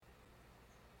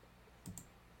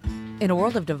In a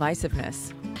world of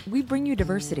divisiveness, we bring you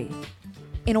diversity.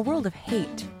 In a world of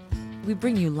hate, we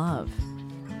bring you love.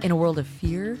 In a world of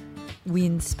fear, we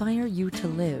inspire you to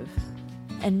live.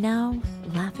 And now,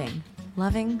 laughing,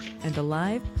 loving, and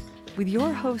alive with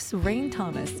your hosts Rain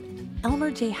Thomas,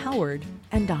 Elmer J. Howard,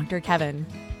 and Dr. Kevin.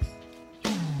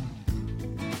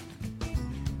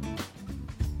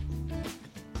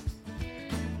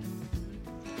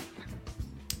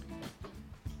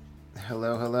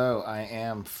 Hello, hello. I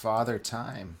am Father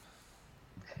Time.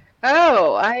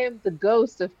 Oh, I am the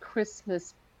ghost of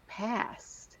Christmas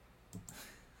past.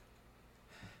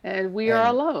 And we are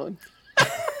alone.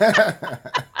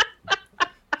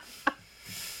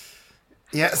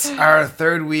 Yes, our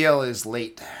third wheel is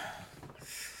late.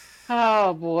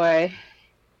 Oh boy.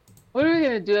 What are we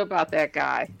going to do about that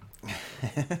guy? I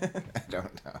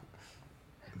don't know.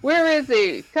 Where is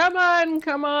he? Come on,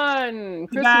 come on.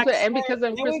 Christmas, and because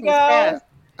I'm Christmas past.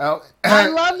 Oh, I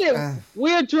loved it.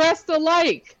 We're dressed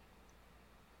alike.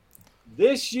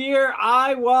 This year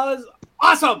I was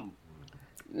awesome.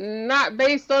 Not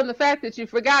based on the fact that you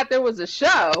forgot there was a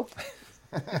show.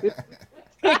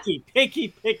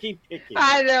 Picky.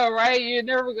 I know, right? You're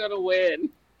never going to win.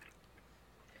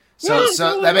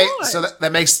 That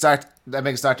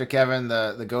makes Dr. Kevin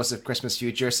the ghost of Christmas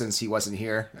future, since he wasn't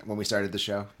here when we started the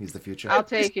show. He's the future. I'll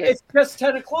take it. It's just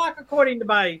 10 o'clock according to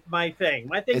my thing.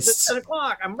 My thing's at 10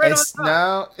 o'clock. I'm right on time.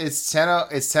 No, it's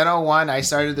 10:01. I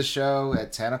started the show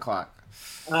at 10 o'clock.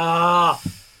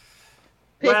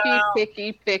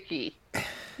 Picky.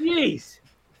 Jeez.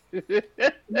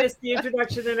 Missed the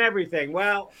introduction and everything.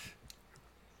 Well,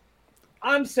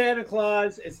 I'm Santa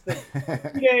Claus. It's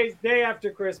the day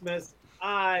after Christmas.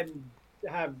 I'm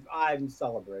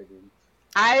celebrating.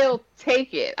 I'll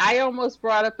take it. I almost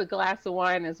brought up a glass of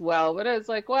wine as well, but I was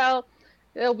like, well,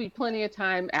 there'll be plenty of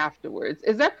time afterwards.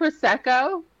 Is that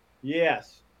Prosecco?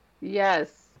 Yes.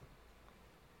 Yes.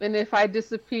 And if I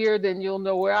disappear, then you'll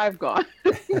know where I've gone.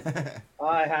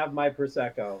 I have my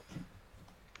Prosecco.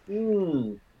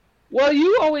 Well,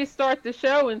 you always start the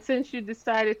show, and since you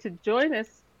decided to join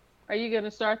us, are you going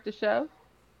to start the show?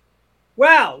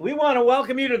 Well, we want to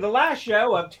welcome you to the last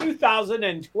show of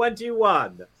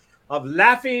 2021 of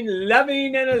Laughing,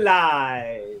 Loving, and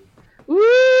Alive.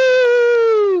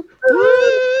 Woo!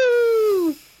 Woo!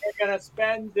 We're going to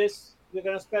spend this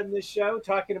show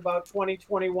talking about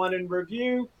 2021 in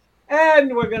review,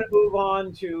 and we're going to move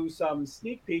on to some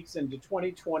sneak peeks into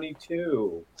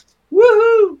 2022.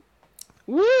 Woohoo!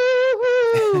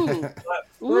 Woo-hoo! But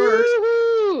first,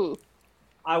 Woo-hoo!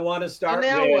 I want to start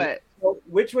now with what?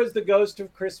 Which was the ghost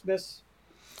of Christmas?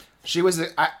 She was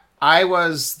I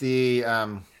was the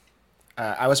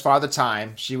I was Father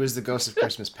Time. She was the ghost of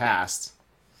Christmas past.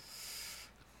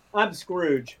 I'm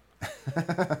Scrooge.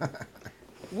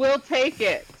 We'll take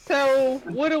it. So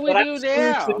what do we do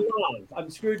now? I'm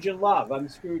Scrooge in Love. I'm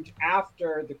Scrooge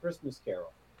after the Christmas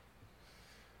Carol.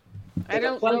 I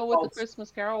don't know what the Christmas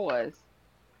Carol was.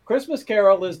 Christmas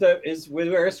Carol is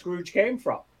where Scrooge came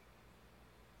from.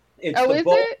 It's is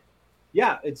book. it?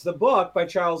 Yeah, it's the book by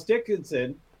Charles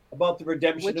Dickinson about the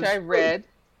redemption of Which I Scrooge. read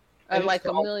And like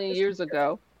a million years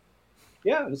ago.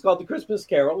 Yeah, it's called the Christmas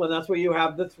Carol, and that's where you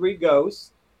have the three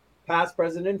ghosts, past,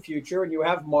 present, and future, and you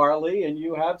have Marley, and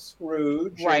you have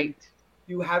Scrooge. Right.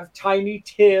 You have Tiny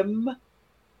Tim.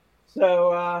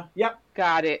 So, yep.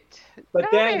 Got it. But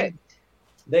then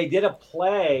they did a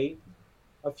play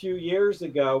a few years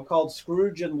ago called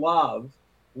Scrooge in Love,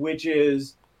 which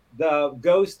is the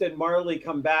ghost and Marley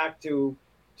come back to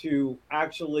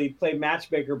actually play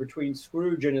matchmaker between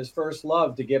Scrooge and his first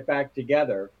love to get back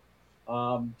together,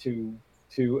 to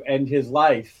end his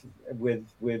life with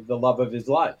the love of his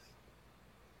life.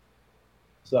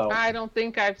 So I don't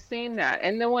think I've seen that.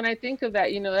 And then when I think of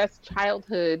that, that's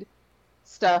childhood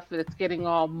stuff that's getting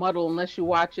all muddled unless you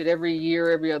watch it every year,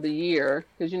 every other year,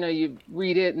 because you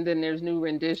read it and then there's new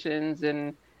renditions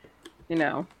and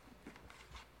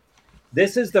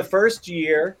This is the first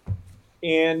year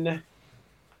in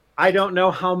I don't know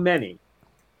how many.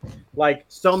 Like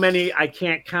so many I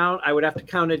can't count. I would have to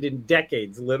count it in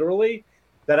decades, literally,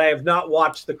 that I have not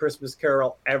watched the Christmas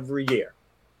Carol every year.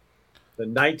 The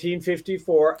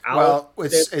 1954 Well,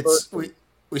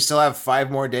 we still have 5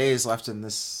 more days left in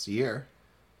this year.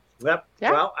 Yep.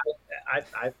 Yeah. Well,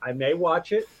 I may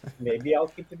watch it. Maybe I'll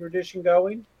keep the tradition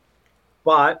going.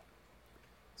 But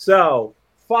so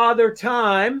Father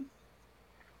Time,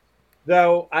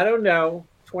 though I don't know.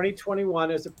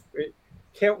 2021 is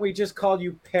can't we just call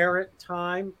you Parent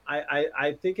Time?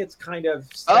 I think it's kind of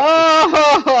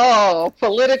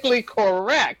politically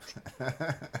correct.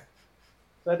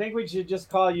 So I think we should just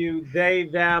call you they,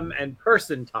 them, and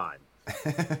person time.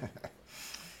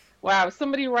 Wow, if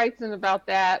somebody writes in about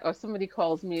that or somebody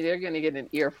calls me, they're going to get an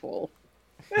earful.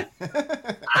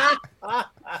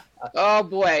 Oh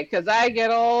boy, because I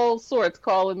get all sorts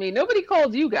calling me. Nobody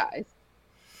called you guys.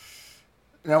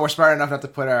 No, we're smart enough not to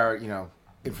put our,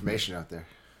 information out there.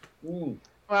 Mm.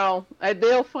 Well,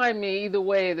 they'll find me either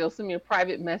way. They'll send me a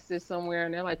private message somewhere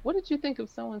and they're like, "What did you think of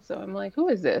so and so?" I'm like, "Who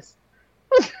is this?"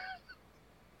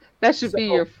 That should be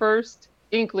your So, first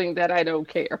inkling that I don't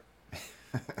care.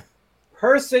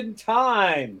 person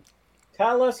time.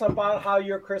 Tell us about how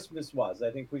your Christmas was. I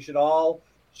think we should all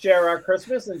share our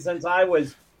Christmas. And since I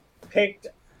was picked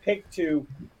to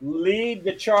lead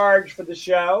the charge for the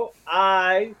show,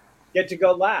 I get to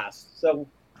go last. So,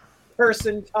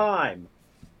 person time.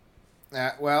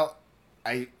 Well,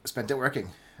 I spent it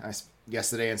working.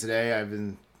 Yesterday and today, I've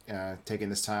been taking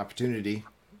this time opportunity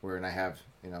where I have,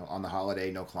 on the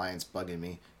holiday, no clients bugging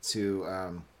me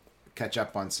to catch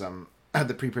up on some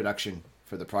the pre-production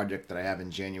for the project that I have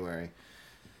in January.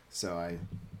 So I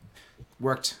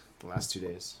worked the last 2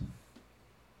 days.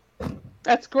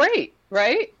 That's great,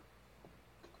 right?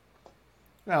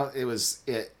 Well, it was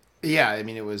it. Yeah, I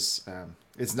mean, it was.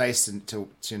 It's nice to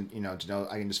know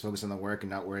I can just focus on the work and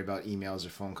not worry about emails or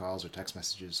phone calls or text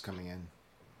messages coming in.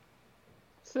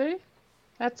 See?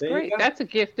 That's There you great. go. That's a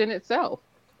gift in itself.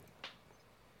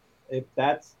 If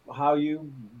that's how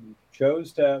you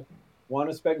chose to want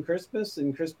to spend Christmas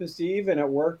and Christmas Eve and it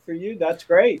worked for you, that's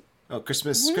great. Oh,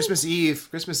 Christmas! Mhm.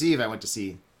 Christmas Eve, I went to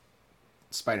see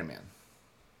Spider-Man.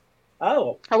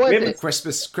 Oh, How was we it? haven't-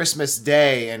 Christmas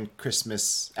Day and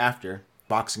Christmas after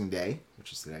Boxing Day,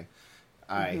 which is today,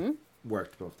 I Mhm.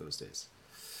 worked both those days.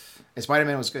 And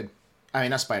Spider-Man was good. I mean,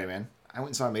 not Spider-Man. I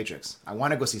went and saw Matrix. I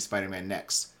want to go see Spider-Man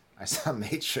next. I saw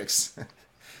Matrix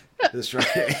this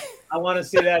Friday. I want to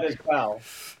see that as well.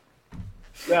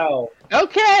 So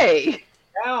Okay.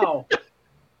 now,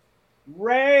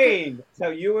 Rain. So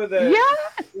you were the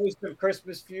Yeah. host of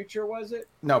Christmas Future, was it?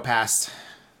 No, past.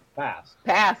 Past.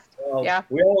 Past. Well, Yeah.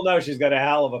 we all know she's got a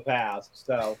hell of a past.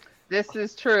 So This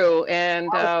is true.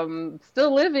 And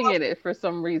still living in it for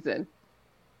some reason.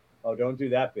 oh, don't do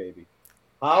that, baby.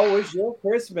 How was your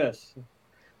Christmas?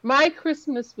 My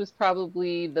Christmas was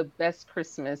probably the best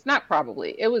Christmas. Not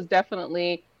probably. It was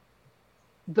definitely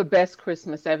the best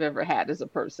Christmas I've ever had as a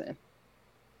person.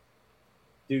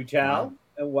 Do tell. Wow.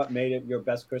 And what made it your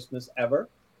best Christmas ever?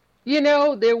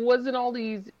 There wasn't all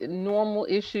these normal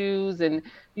issues and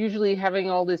usually having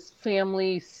all this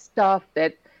family stuff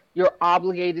that you're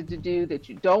obligated to do that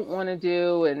you don't want to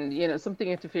do, and, something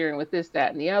interfering with this,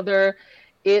 that, and the other.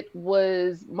 It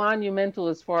was monumental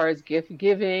as far as gift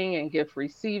giving and gift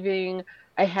receiving.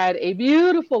 I had a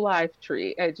beautiful live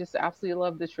tree. I just absolutely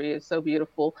love the tree. It's so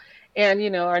beautiful.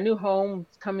 And, our new home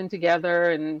is coming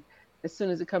together, and as soon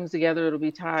as it comes together, it'll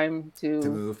be time To to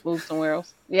move. somewhere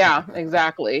else. Yeah,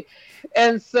 exactly.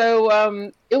 And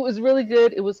so it was really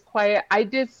good. It was quiet. I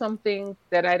did something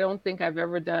that I don't think I've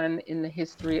ever done in the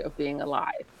history of being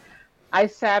alive. I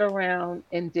sat around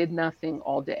and did nothing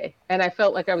all day. And I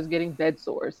felt like I was getting bed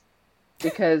sores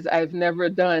because I've never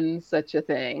done such a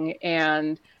thing.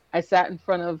 And I sat in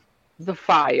front of the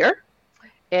fire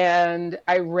and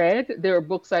I read. There are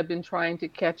books I've been trying to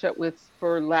catch up with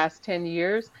for the last 10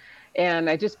 years. And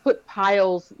I just put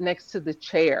piles next to the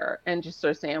chair and just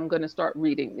started saying, I'm going to start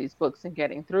reading these books and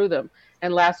getting through them.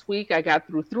 And last week I got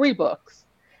through 3 books.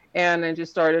 And I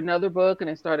just started another book and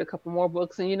I started a couple more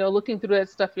books. And, looking through that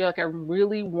stuff, you're like, I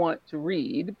really want to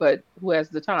read, but who has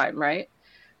the time, right?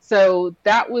 So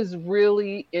that was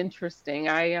really interesting.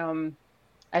 I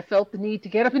felt the need to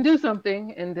get up and do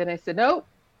something. And then I said, nope,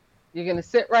 you're going to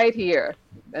sit right here.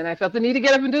 And I felt the need to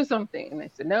get up and do something. And I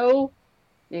said, no,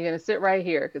 you're going to sit right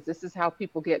here because this is how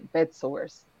people get bed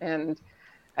sores. And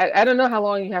I don't know how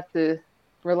long you have to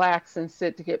relax and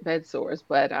sit to get bed sores,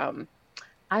 but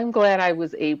I'm glad I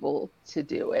was able to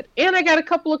do it. And I got a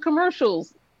couple of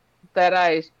commercials that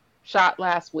I shot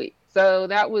last week. So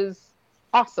that was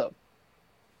awesome.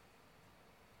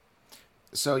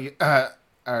 So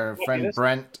our friend Yes.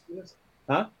 Brent,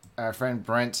 Huh?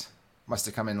 must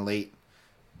have come in late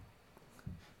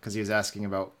because he was asking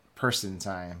about person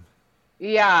time.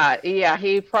 Yeah,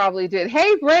 he probably did.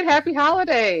 Hey, Brett, happy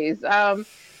holidays.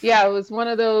 Yeah, it was one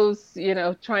of those,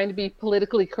 trying to be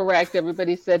politically correct.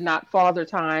 Everybody said not father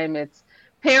time, it's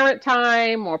parent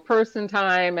time or person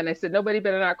time. And I said, nobody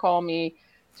better not call me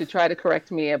to try to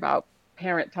correct me about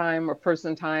parent time or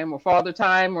person time or father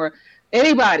time or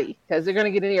anybody, because they're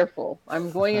going to get an earful.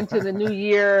 I'm going into the new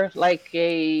year like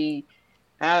I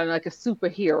don't know, like a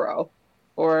superhero,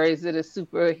 or is it a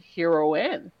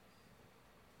superheroine?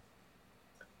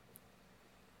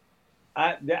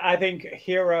 I think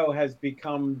hero has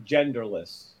become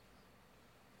genderless.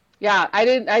 Yeah, I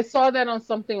didn't. I saw that on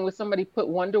something where somebody put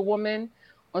Wonder Woman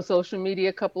on social media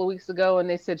a couple of weeks ago, and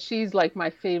they said she's like my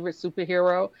favorite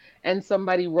superhero. And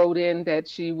somebody wrote in that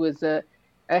she was a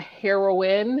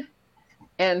heroine,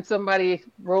 and somebody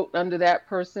wrote under that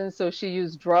person, so she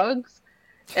used drugs,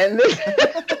 and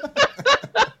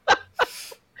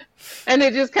and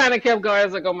it just kind of kept going. I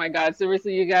was like, oh my god,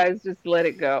 seriously, you guys just let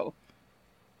it go.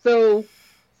 So,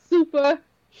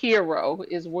 superhero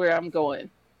is where I'm going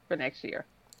for next year.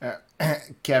 Uh,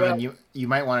 Kevin, Well, you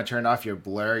might want to turn off your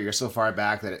blur. You're so far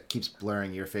back that it keeps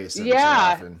blurring your face every so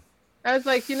Yeah, often. I was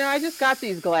like, I just got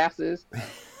these glasses.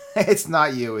 It's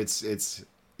not you. It's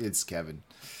Kevin.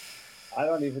 I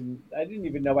didn't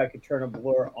even know I could turn a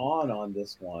blur on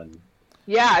this one.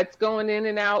 Yeah, it's going in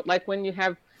and out. Like when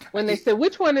they say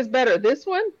which one is better, this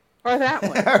one or that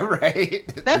one. Right.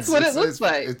 That's what it looks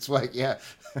like. It's like yeah.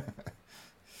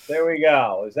 There we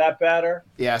go. Is that better?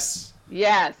 Yes.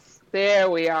 Yes, there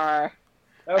we are.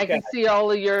 I Okay. can see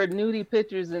all of your nudie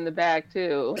pictures in the back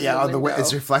too. In Yeah. the On the window.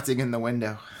 it's reflecting in the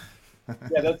window.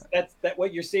 Yeah, that.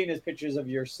 What you're seeing is pictures of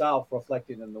yourself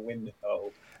reflected in the window.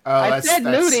 Oh, I said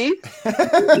nudie.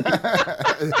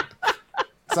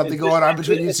 Something going on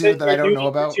between you two that I don't know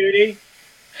about. Judy?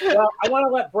 Well, I want to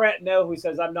let Brent know, who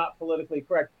says I'm not politically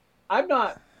correct. I'm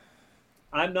not.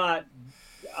 I'm not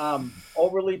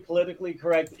overly politically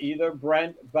correct either,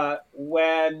 Brent. But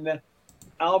when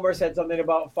Elmer said something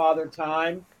about Father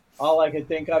Time, all I could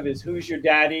think of is "Who's your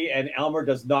daddy?" and Elmer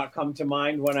does not come to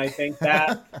mind when I think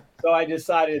that. So I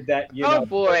decided that Oh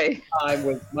boy. time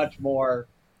was much more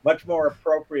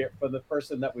appropriate for the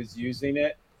person that was using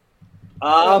it.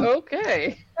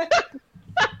 Okay.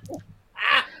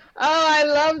 Oh, I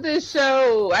love this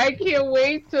show. I can't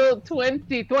wait till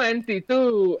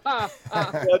 2022.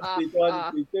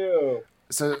 2022.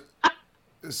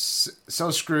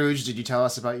 So Scrooge, did you tell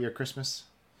us about your Christmas?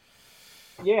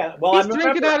 Yeah, well, He's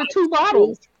drinking out of two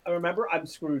bottles. I remember I'm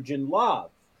Scrooge in love.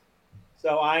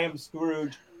 So I am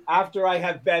Scrooge after I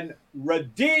have been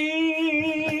redeemed.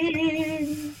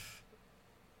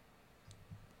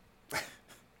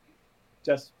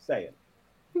 Just saying.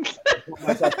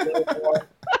 Myself a little more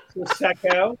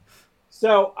Prosecco.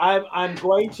 So I'm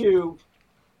going to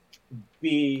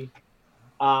be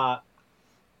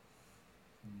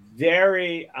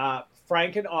very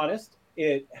frank and honest.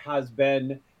 It has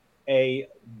been a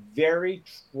very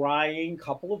trying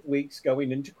couple of weeks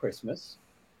going into Christmas.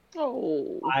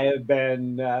 Oh. I have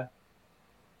been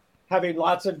having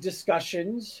lots of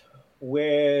discussions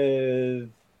with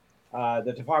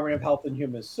the Department of Health and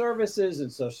Human Services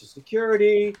and Social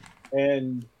Security,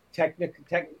 and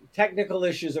technical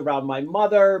issues around my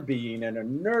mother being in a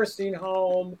nursing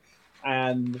home,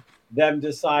 and them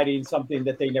deciding something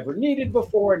that they never needed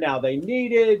before, now they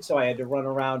needed. So I had to run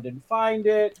around and find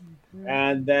it.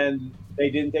 And then they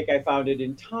didn't think I found it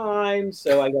in time.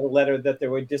 So I got a letter that they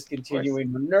were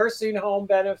discontinuing the nursing home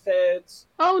benefits.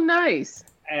 Oh, nice.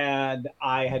 And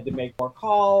I had to make more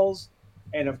calls.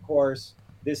 And of course,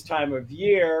 this time of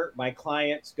year, my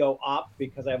clients go up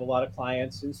because I have a lot of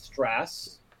clients in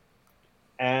stress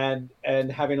and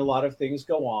having a lot of things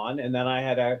go on. And then I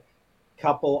had a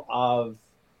couple of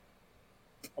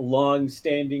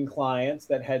long-standing clients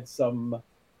that had some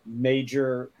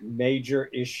major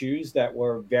issues that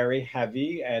were very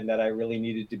heavy and that I really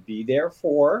needed to be there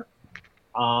for.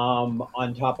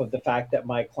 On top of the fact that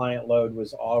my client load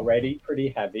was already pretty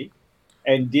heavy,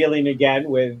 and dealing again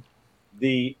with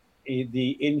the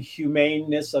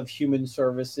inhumaneness of human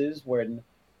services when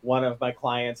one of my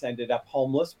clients ended up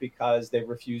homeless because they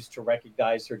refused to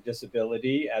recognize her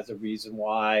disability as a reason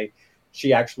why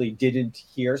she actually didn't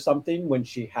hear something when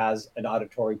she has an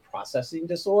auditory processing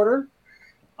disorder,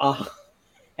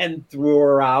 and threw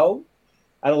her out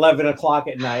at 11 o'clock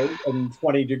at night in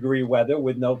 20-degree weather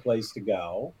with no place to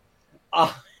go.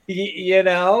 I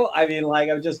mean, like,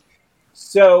 I'm just,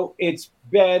 so it's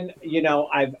been,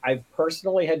 I've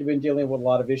personally had been dealing with a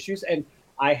lot of issues, and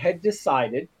I had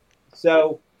decided,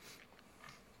 so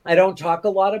I don't talk a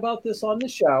lot about this on the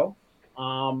show,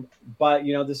 but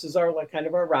this is our kind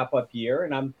of our wrap up year,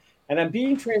 and I'm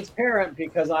being transparent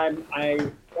because I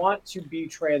want to be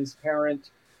transparent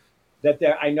that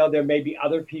I know there may be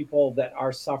other people that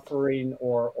are suffering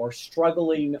or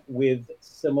struggling with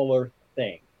similar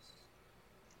things.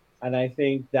 And I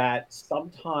think that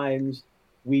sometimes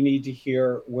we need to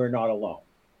hear we're not alone.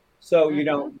 So,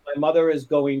 my mother is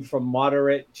going from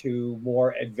moderate to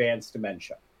more advanced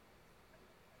dementia.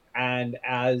 And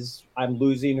as I'm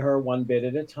losing her one bit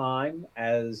at a time,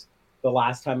 as the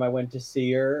last time I went to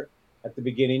see her, at the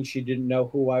beginning, she didn't know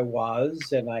who I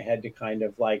was. And I had to kind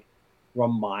of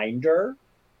remind her.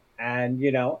 and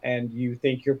and you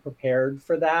think you're prepared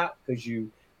for that because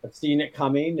you have seen it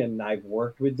coming. And I've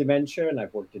worked with dementia and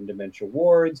I've worked in dementia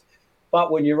wards.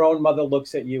 But when your own mother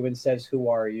looks at you and says, "Who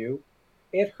are you?"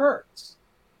 it hurts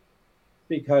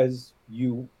because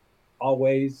you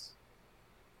always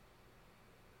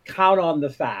count on the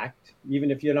fact,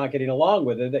 even if you're not getting along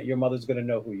with it, that your mother's going to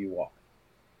know who you are.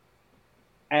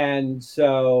 And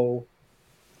so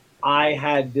I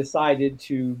had decided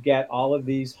to get all of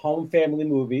these home family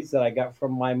movies that I got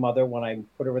from my mother when I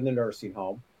put her in the nursing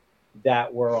home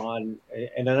that were in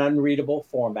an unreadable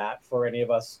format for any of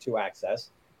us to access.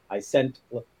 I sent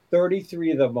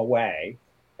 33 of them away,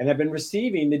 and I've been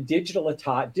receiving the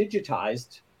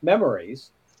digitized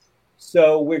memories.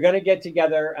 So we're going to get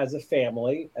together as a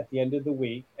family at the end of the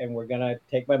week, and we're going to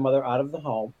take my mother out of the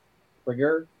home, bring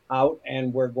her out,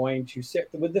 and we're going to sit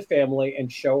with the family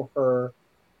and show her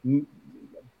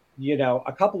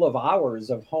a couple of hours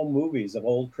of home movies, of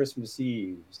old Christmas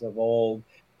Eves, of old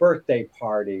birthday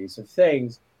parties, of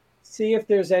things. See if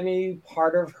there's any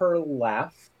part of her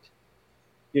left,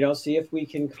 see if we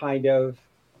can kind of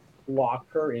lock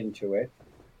her into it.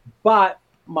 But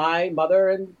my mother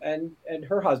and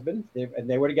her husband,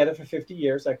 they were together for 50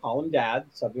 years. I call them dad.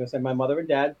 So I'm going to say my mother and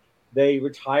dad, they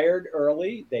retired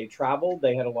early. They traveled.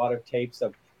 They had a lot of tapes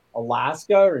of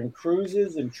Alaska and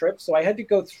cruises and trips. So I had to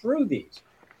go through these.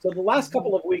 So the last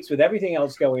couple of weeks, with everything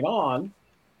else going on,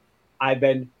 I've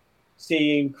been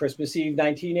seeing Christmas Eve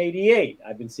 1988.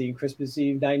 I've been seeing Christmas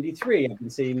Eve 93. I've been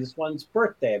seeing this one's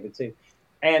birthday. I've been seeing,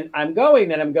 and I'm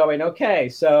going, okay,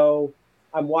 so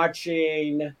I'm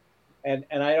watching, and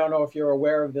I don't know if you're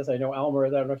aware of this. I know Elmer, I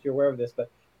don't know if you're aware of this, but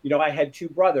I had two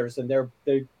brothers, and they're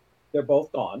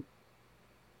both gone.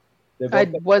 I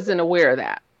wasn't aware of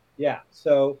that. Yeah.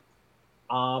 So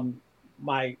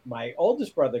my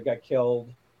oldest brother got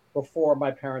killed before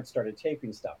my parents started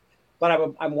taping stuff.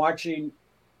 But I'm watching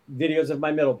videos of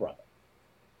my middle brother.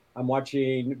 I'm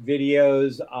watching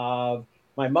videos of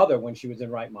my mother when she was in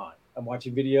right mind. I'm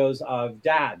watching videos of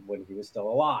dad when he was still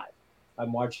alive.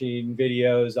 I'm watching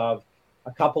videos of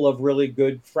a couple of really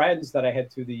good friends that I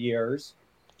had through the years,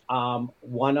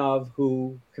 one of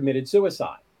who committed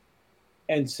suicide.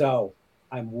 And so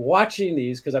I'm watching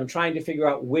these because I'm trying to figure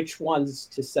out which ones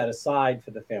to set aside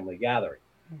for the family gathering.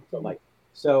 Mm-hmm.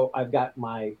 So I've got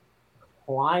my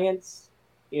clients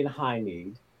in high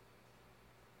need.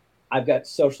 I've got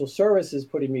social services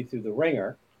putting me through the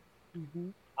ringer. Mm-hmm.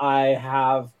 I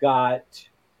have got,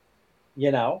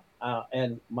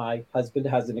 and my husband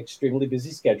has an extremely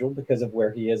busy schedule because of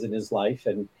where he is in his life,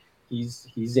 and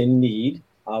he's in need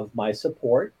of my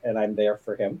support, and I'm there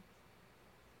for him.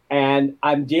 And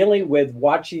I'm dealing with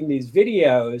watching these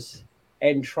videos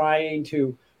and trying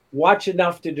to watch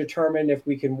enough to determine if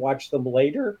we can watch them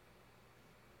later,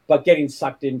 but getting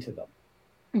sucked into them.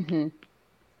 Mm-hmm.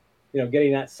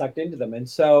 Getting that sucked into them. And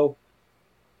so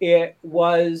it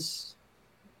was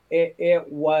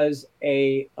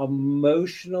a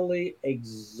emotionally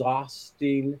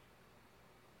exhausting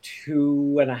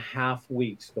 2.5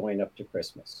 weeks going up to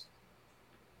Christmas.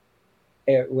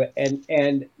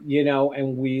 And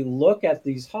we look at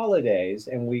these holidays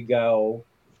and we go,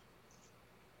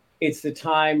 it's the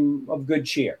time of good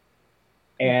cheer.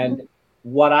 And mm-hmm.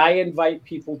 what I invite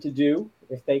people to do,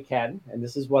 if they can, and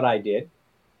this is what I did,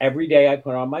 every day I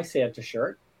put on my Santa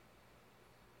shirt,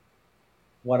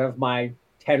 one of my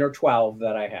 10 or 12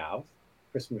 that I have,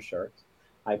 Christmas shirts.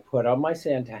 I put on my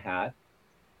Santa hat,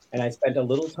 and I spent a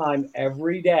little time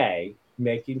every day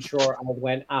making sure I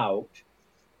went out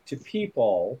to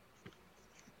people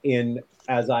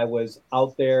as I was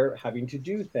out there having to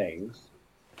do things,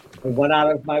 and went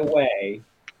out of my way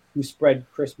to spread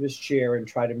Christmas cheer and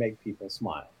try to make people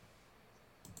smile.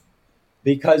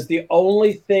 Because the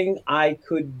only thing I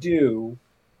could do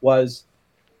was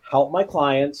help my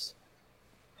clients,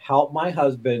 help my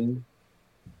husband,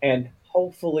 and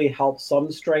hopefully help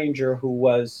some stranger who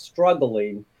was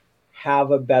struggling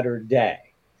have a better day.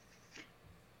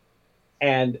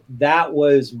 And that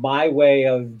was my way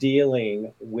of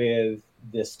dealing with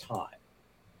this time.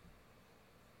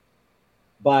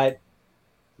 But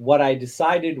what I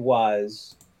decided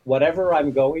was, whatever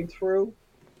I'm going through,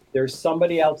 there's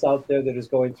somebody else out there that is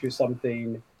going through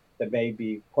something that may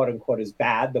be quote unquote as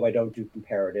bad, though I don't do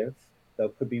comparative, though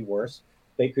it could be worse.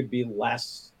 They could be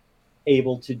less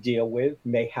able to deal with,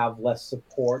 may have less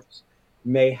support,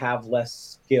 may have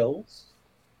less skills.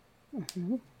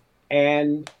 Mm-hmm.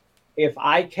 And if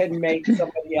I can make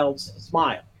somebody else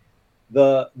smile,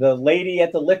 the lady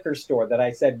at the liquor store that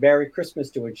I said Merry Christmas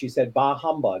to, and she said bah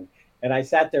humbug. And I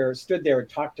stood there and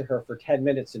talked to her for 10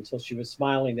 minutes until she was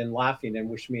smiling and laughing and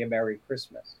wished me a Merry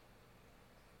Christmas.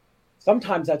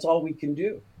 sometimes that's all we can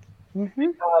do,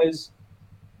 Mhm. because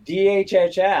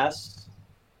DHHS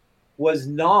was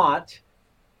not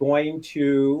going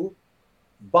to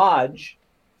budge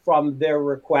from their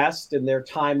request and their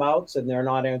timeouts, and they're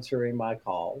not answering my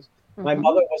calls. My Mhm.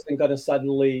 mother wasn't going to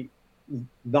suddenly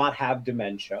not have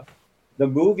dementia. The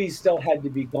movie still had to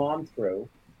be gone through.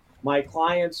 My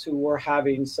clients who were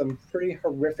having some pretty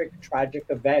horrific, tragic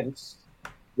events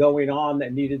going on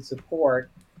that needed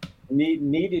support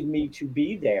needed me to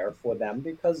be there for them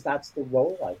because that's the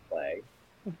role I play.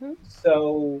 Mhm.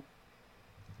 So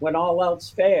when all else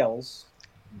fails,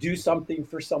 do something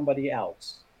for somebody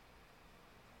else,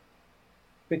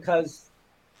 because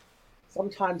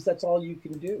sometimes that's all you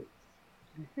can do.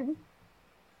 Mhm.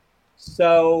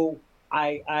 So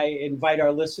I invite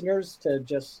our listeners to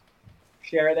just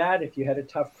share that. If you had a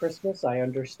tough Christmas, I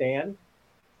understand.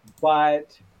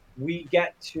 But we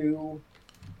get to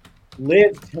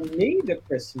live. To me, the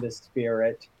Christmas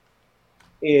spirit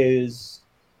is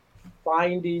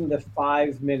finding the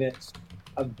 5 minutes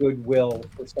of goodwill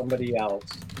for somebody else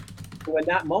who in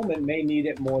that moment may need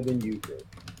it more than you do.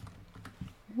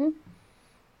 Mhm.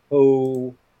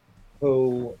 Who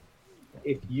who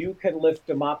if you can lift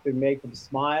them up and make them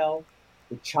smile.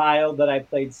 The child that I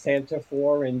played Santa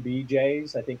for in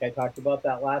BJ's, I think I talked about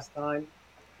that last time,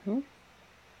 Mhm.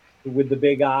 with the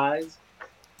big eyes.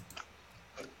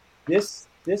 This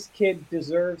kid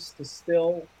deserves to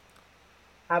still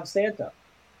have Santa.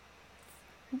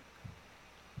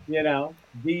 You know,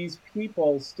 these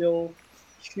people still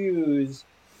choose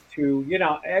to,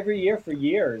 every year for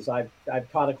years I've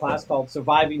taught a class called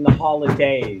Surviving the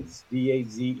Holidays,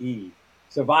 DAZE,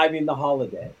 Surviving the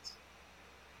Holidays.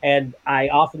 And I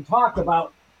often talk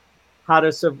about how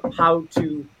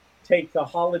to take the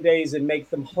holidays and make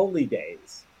them holy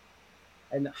days,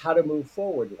 and how to move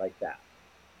forward like that.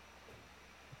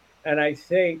 And I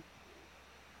think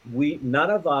we none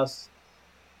of us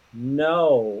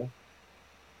know,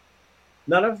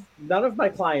 none of my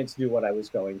clients knew what I was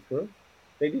going through.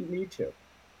 They didn't need to.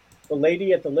 The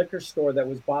lady at the liquor store that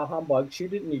was bah humbug, she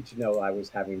didn't need to know I was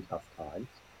having tough times.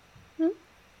 Mhm.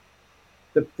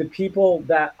 The people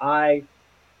that I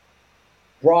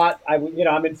brought,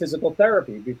 I'm in physical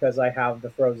therapy because I have the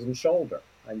frozen shoulder,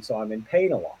 and so I'm in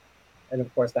pain a lot, and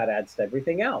of course that adds to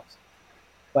everything else.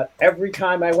 But every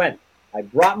time I went, I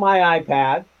brought my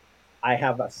iPad. I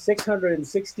have a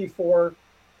 664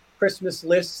 Christmas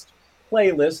list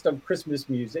playlist of Christmas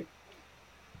music.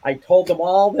 I told them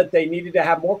all that they needed to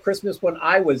have more Christmas when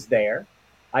I was there.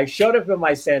 I showed up in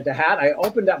my Santa hat. I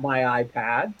opened up my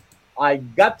iPad. I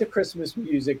got the Christmas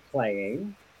music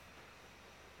playing,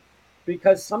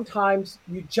 because sometimes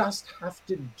you just have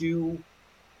to do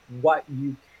what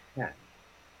you can.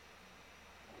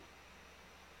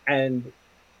 And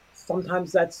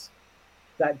sometimes that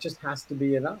just has to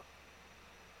be enough.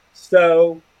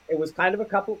 So it was kind of a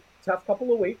tough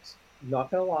couple of weeks,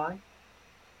 not gonna lie.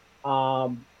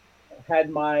 Um, had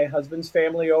my husband's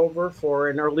family over for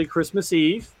an early Christmas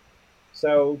Eve.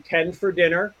 So 10 for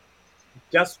dinner,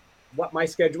 just what my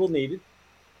schedule needed.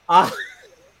 Uh,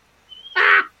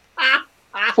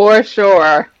 For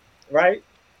sure. right?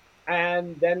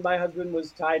 And then my husband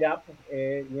was tied up, all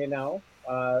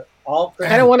I don't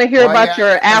Christmas. want to hear Well, about yeah,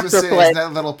 your I was gonna say, isn't afterplay. that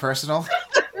a little personal?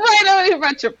 I don't want to hear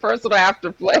about your personal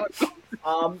afterplay.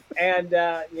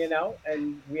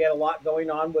 And we had a lot going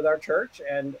on with our church,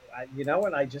 and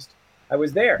I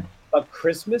was there. But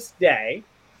Christmas Day,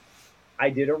 I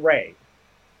did a raid.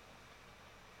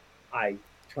 I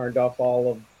turned off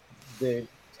all of the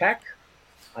tech.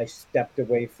 I stepped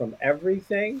away from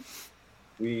everything.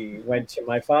 We went to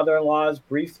my father-in-law's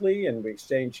briefly, and we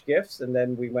exchanged gifts, and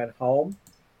then we went home.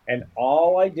 And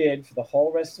all I did for the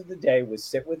whole rest of the day was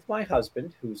sit with my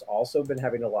husband, who's also been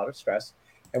having a lot of stress,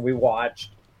 and we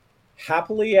watched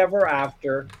happily ever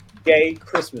after gay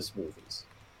Christmas movies.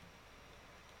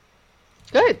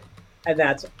 Good. And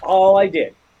that's all I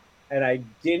did. And I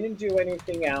didn't do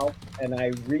anything else. And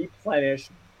I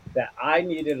replenished that I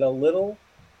needed a little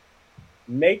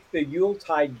make the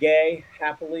Yuletide gay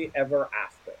happily ever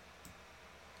after.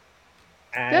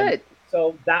 And Good.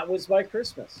 so that was my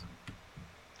Christmas.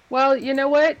 Well, you know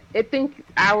what? I think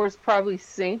ours probably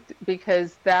synced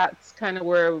because that's kind of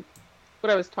where what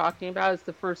I was talking about is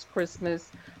the first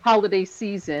Christmas holiday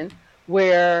season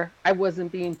where I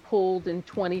wasn't being pulled in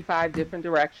 25 different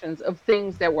directions of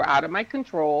things that were out of my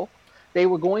control. They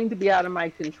were going to be out of my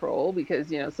control because,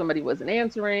 somebody wasn't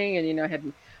answering and, I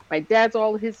had my dad's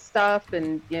all his stuff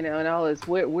and, and all his,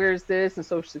 where's this and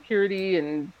social security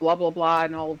and blah, blah, blah,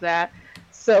 and all of that.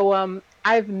 So,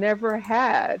 I've never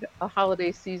had a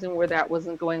holiday season where that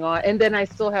wasn't going on. And then I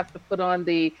still have to put on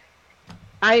the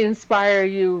I inspire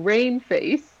you, Rain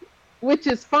Face, which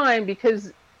is fine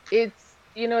because it's,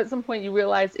 at some point you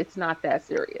realize it's not that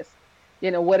serious.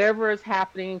 Whatever is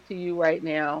happening to you right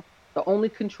now, the only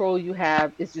control you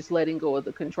have is just letting go of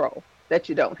the control that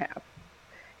you don't have.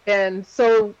 And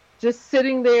so just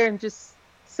sitting there and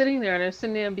sitting there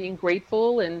and being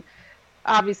grateful. And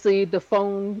obviously the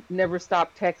phone never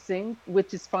stopped texting,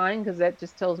 which is fine because that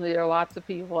just tells me there are lots of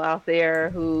people out there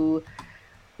who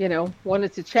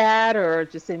wanted to chat or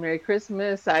just say Merry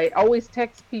Christmas. I always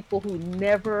text people who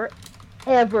never,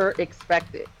 ever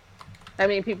expect it. I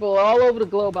mean, people all over the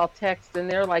globe I'll text and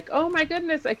they're like, oh my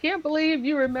goodness, I can't believe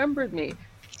you remembered me.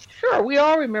 Sure, we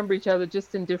all remember each other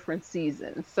just in different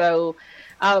seasons. So,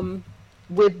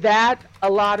 with that, a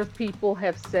lot of people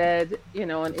have said,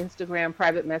 on Instagram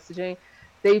private messaging,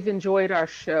 they've enjoyed our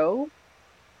show,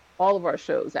 all of our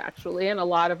shows actually, and a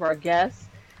lot of our guests.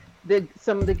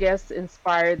 Some of the guests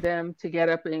inspired them to get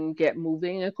up and get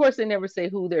moving. And of course, they never say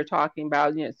who they're talking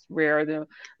about. It's rare. They'll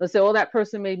say, "Oh, that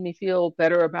person made me feel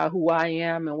better about who I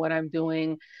am and what I'm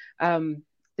doing."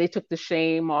 They took the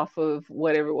shame off of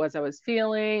whatever it was I was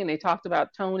feeling, and they talked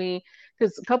about Tony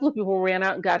because a couple of people ran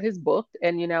out and got his book,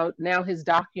 and now his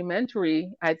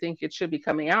documentary. I think it should be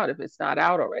coming out if it's not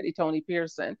out already. Tony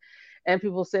Pearson. And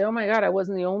people say, "Oh my God, I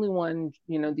wasn't the only one.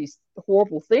 These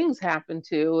horrible things happened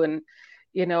to." And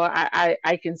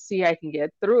I can see I can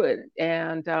get through it.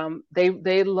 And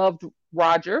they loved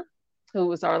Roger, who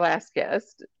was our last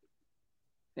guest.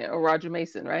 Roger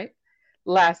Mason, right?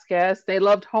 Last guest. They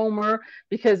loved Homer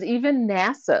because even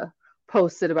NASA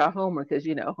posted about Homer because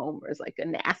Homer is like a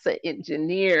NASA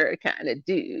engineer kind of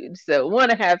dude. So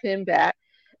want to have him back.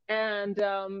 And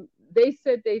they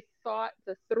said they thought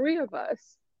the three of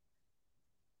us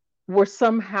were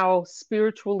somehow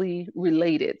spiritually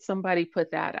related. Somebody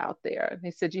put that out there. They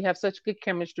said, you have such good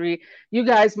chemistry. You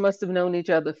guys must have known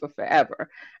each other for forever.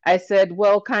 I said,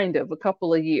 well, kind of, a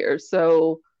couple of years.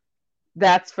 So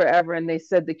that's forever. And they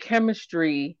said the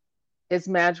chemistry is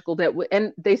magical.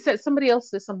 And they said, somebody else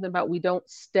said something about we don't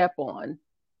step on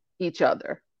each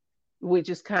other. We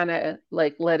just kind of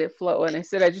like let it flow. And I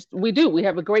said, we do. We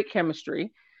have a great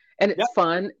chemistry and it's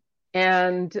fun.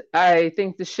 And I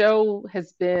think the show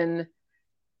has been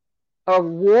a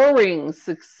roaring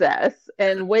success.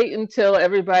 And wait until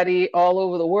everybody all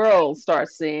over the world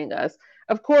starts seeing us.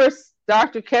 Of course,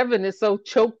 Dr. Kevin is so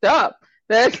choked up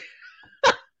that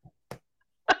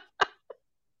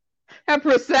that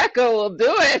Prosecco will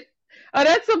do it. Oh,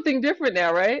 that's something different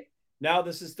now, right? No,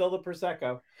 this is still the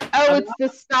Prosecco. Oh, it's the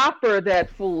stopper that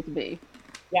fooled me.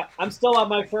 Yeah, I'm still on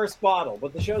my first bottle,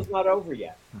 but the show's not over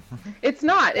yet. It's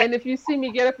not. And if you see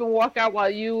me get up and walk out while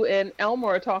you and Elmer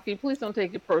are talking, please don't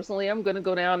take it personally. I'm going to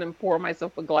go down and pour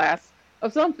myself a glass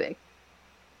of something.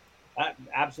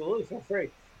 Absolutely, feel free.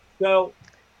 So,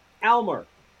 Elmer,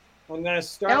 I'm going to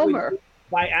start with you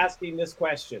by asking this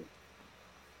question.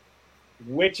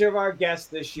 Which of our guests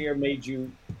this year made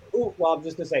you, I'm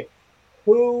just going to say,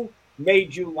 who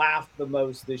made you laugh the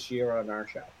most this year on our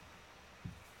show?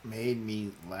 Made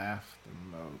me laugh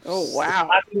the most. Oh,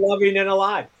 wow. Loving and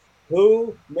Alive.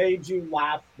 Who made you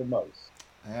laugh the most?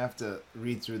 I have to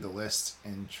read through the list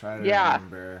and try to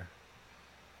remember.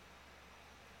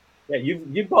 Yeah,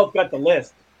 you both got the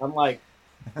list. I'm like,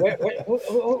 who's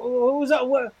that?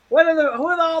 Who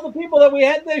are all the people that we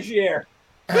had this year?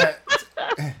 I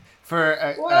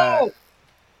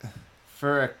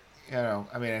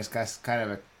mean, it's kind of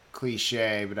a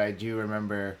cliche, but I do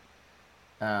remember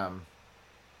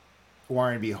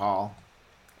Warren B. Hall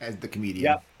as the comedian.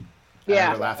 Yep. I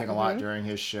remember laughing a lot during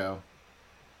his show.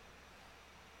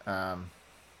 And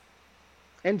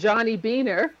Johnny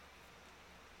Beaner.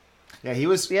 Yeah, he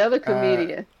was the other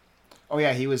comedian.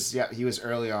 He was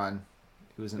early on.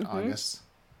 He was in August.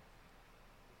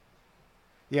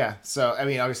 Yeah, so I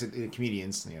mean, obviously the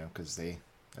comedians, because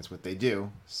that's what they do.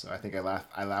 So I think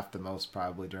I laughed the most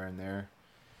probably during their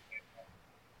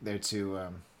two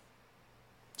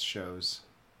shows.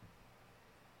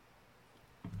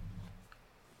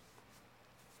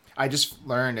 I just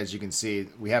learned, as you can see,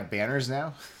 we have banners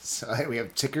now. So we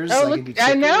have tickers. Oh, look,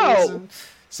 I know.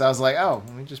 So I was like, let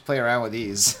me just play around with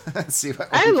these. See what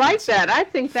I like that. I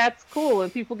think that's cool,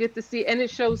 and people get to see, and it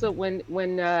shows up when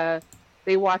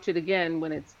they watch it again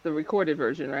when it's the recorded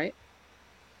version, right?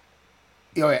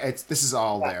 Oh yeah, this is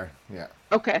all there. Yeah.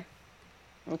 Okay.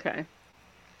 Because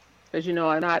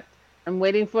I'm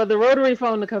waiting for the rotary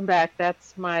phone to come back.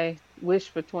 That's my wish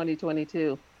for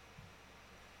 2022.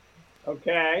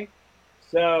 Okay.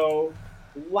 So,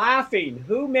 laughing.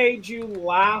 Who made you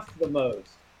laugh the most,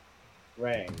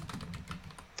 Ray?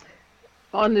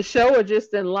 On the show or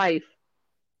just in life?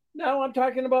 No, I'm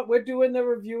talking about we're doing the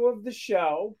review of the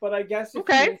show, but I guess if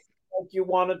Okay. you like you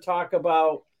want to talk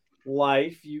about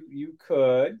life, you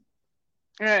could.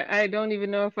 I don't even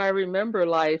know if I remember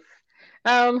life.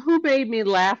 Who made me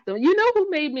laugh the You know who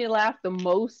made me laugh the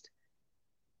most?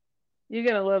 You're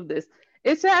gonna love this.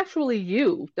 It's actually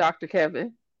you, Dr.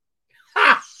 Kevin.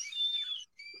 Ha!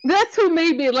 That's who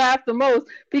made me laugh the most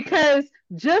because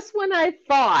just when I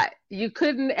thought you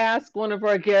couldn't ask one of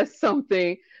our guests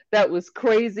something that was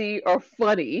crazy or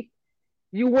funny,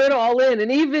 you went all in,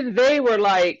 and even they were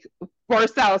like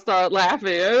burst out, started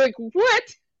laughing. I'm like, what?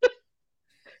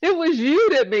 It was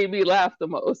you that made me laugh the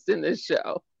most in this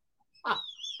show.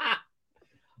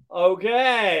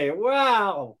 Okay,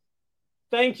 well,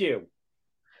 thank you.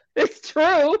 It's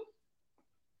true.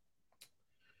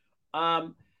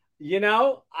 Um,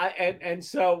 and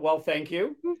so well, thank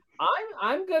you.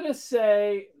 I'm gonna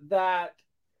say that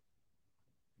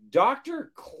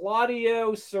Dr.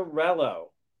 Claudio Sorello,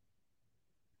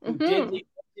 who did Hmm.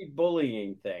 the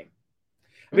bullying thing.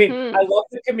 I mean, I Hmm. love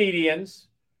the comedians,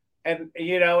 and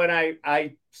and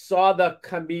I saw the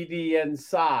comedian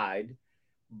side,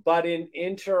 but in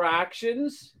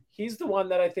interactions, he's the one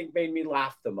that I think made me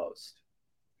laugh the most.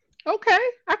 Okay,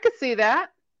 I could see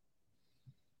that.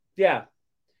 Yeah,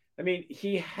 I mean,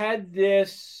 he had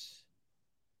this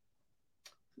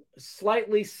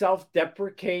slightly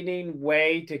self-deprecating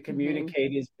way to Hmm.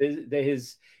 communicate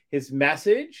his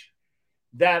message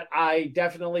that I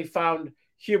definitely found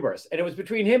humorous, and it was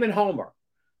between him and Homer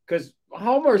because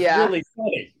Homer's Yeah, really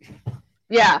funny.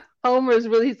 yeah. Homer's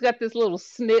really, he's got this little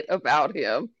snit about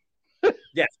him.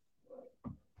 Yes.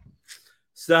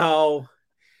 So,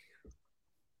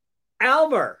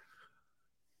 Albert,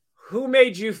 who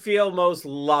made you feel most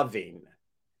loving?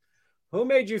 Who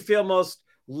made you feel most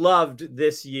loved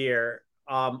this year?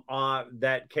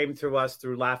 That came through us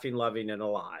through Laughing, Loving, and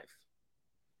Alive.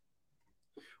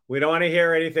 We don't want to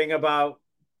hear anything about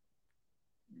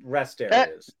rest Uh,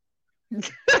 areas.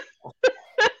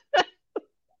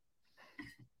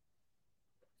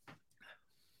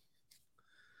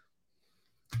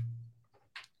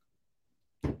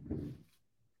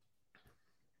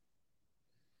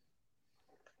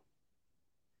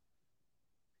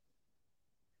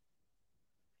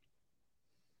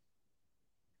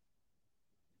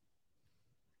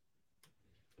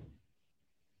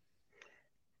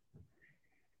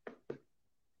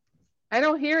 I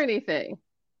don't hear anything.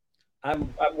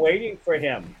 I'm waiting for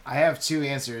him. I have two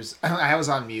answers. I was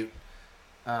on mute.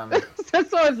 Um, I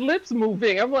saw his lips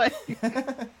moving. I'm like,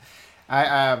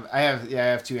 I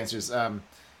have two answers. And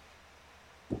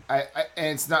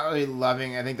it's not really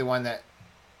loving. I think the one that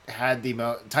had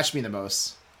touched me the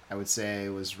most, I would say,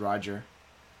 was Roger.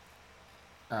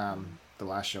 The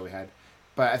last show we had,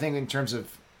 but I think in terms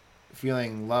of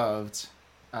feeling loved,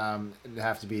 it'd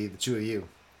have to be the two of you.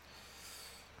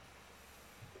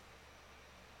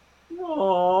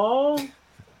 Oh,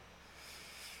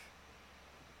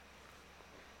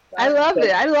 I that, love that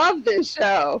it. I love this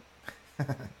show.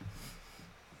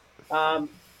 um,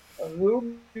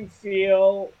 who do you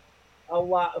feel a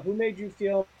lot? Who made you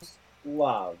feel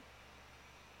loved?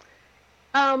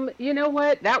 You know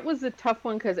what? That was a tough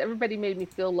one because everybody made me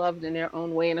feel loved in their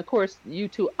own way. And of course, you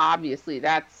two, obviously,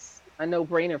 that's a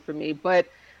no-brainer for me. But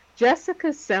Jessica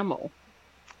Semmel,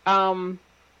 um,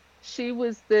 she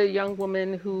was the young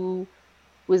woman who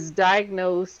was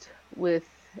diagnosed with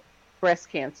breast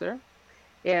cancer.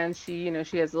 And she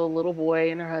has a little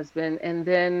boy and her husband. And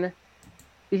then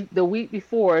the week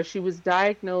before, she was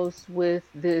diagnosed with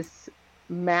this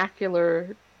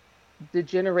macular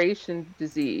degeneration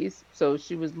disease. So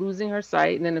she was losing her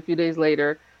sight, and then a few days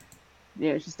later,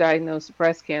 she's diagnosed with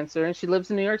breast cancer, and she lives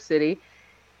in New York City.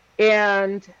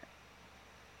 And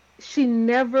she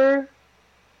never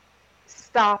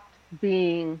stopped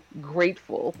being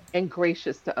grateful and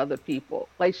gracious to other people.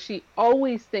 Like she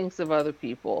always thinks of other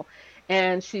people.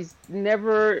 And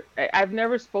I've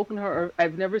never spoken to her, or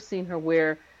I've never seen her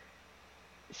where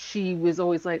she was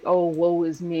always like, oh, woe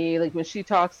is me. Like when she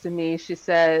talks to me, she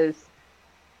says,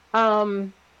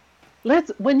 um,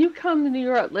 when you come to New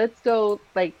York, let's go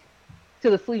like to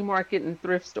the flea market and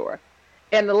thrift store.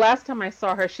 And the last time I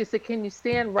saw her, she said, can you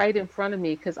stand right in front of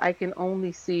me? Because I can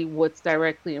only see what's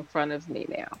directly in front of me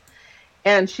now.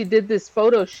 And she did this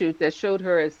photo shoot that showed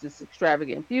her as this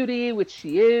extravagant beauty, which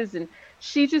she is. And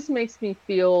she just makes me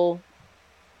feel,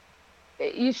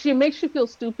 she makes you feel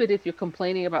stupid if you're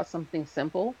complaining about something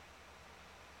simple.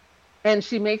 And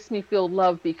she makes me feel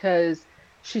loved because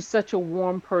she's such a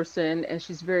warm person and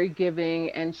she's very giving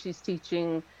and she's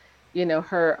teaching,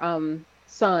 her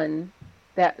son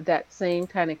that same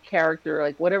kind of character,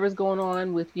 like whatever's going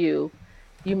on with you,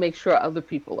 you make sure other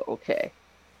people are okay.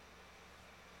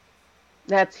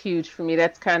 That's huge for me.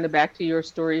 That's kind of back to your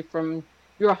story from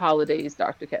your holidays,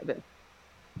 Dr. Kevin.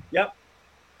 Yep.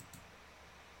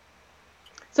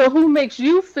 So who made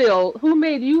you feel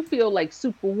like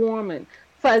super warm and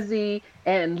fuzzy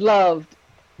and loved?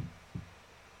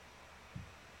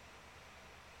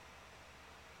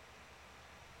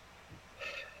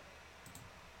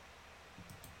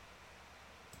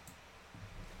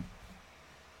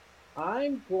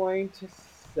 I'm going to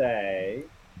say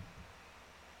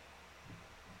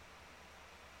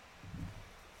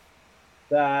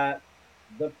that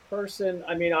the person,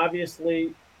 I mean,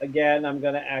 obviously, again, I'm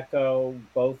going to echo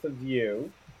both of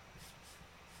you,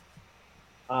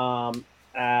 um,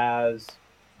 as,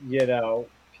 you know,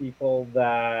 people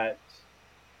that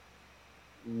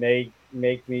make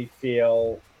me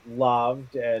feel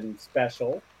loved and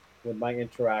special with my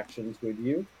interactions with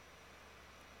you.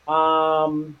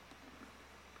 Um,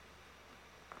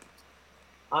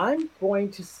 I'm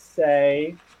going to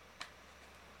say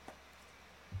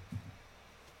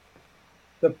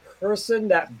the person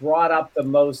that brought up the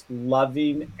most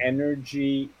loving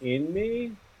energy in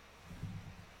me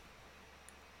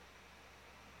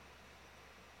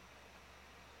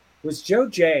was Joe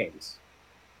James.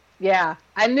 Yeah,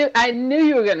 I knew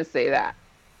you were going to say that.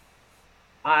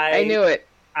 I I knew it.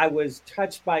 I was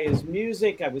touched by his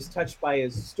music. I was touched by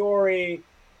his story.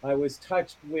 I was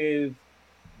touched with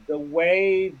the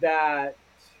way that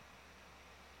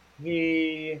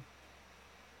he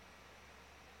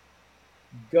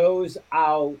goes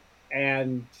out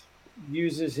and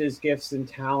uses his gifts and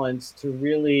talents to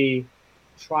really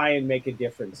try and make a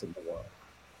difference in the world.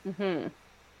 Hmm.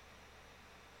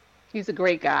 He's a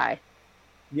great guy.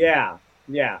 Yeah,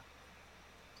 yeah.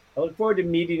 I look forward to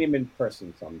meeting him in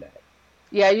person someday.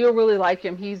 Yeah, you'll really like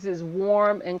him. He's as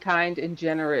warm and kind and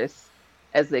generous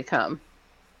as they come.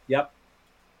 Yep.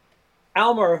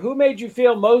 Elmer, who made you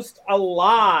feel most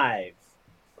alive?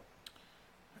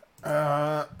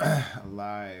 Uh,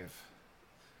 alive.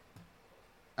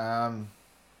 Um,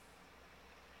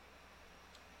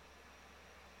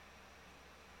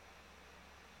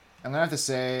 I'm gonna have to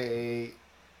say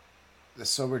the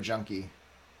sober junkie.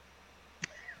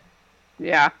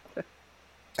 Yeah.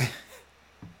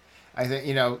 I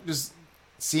think just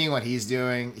seeing what he's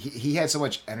doing. He had so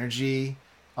much energy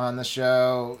on the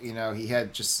show. He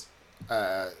had just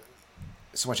uh,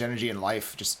 so much energy in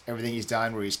life. Just everything he's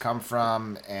done, where he's come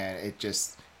from, and it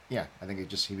just yeah. I think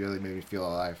he really made me feel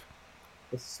alive.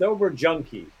 The sober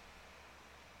junkie.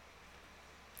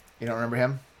 You don't remember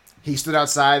him? He stood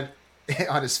outside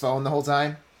on his phone the whole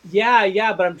time. Yeah,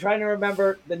 yeah, but I'm trying to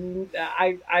remember the.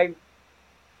 I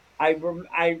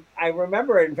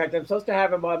remember it. In fact, I'm supposed to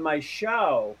have him on my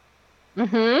show. Hmm. I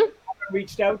haven't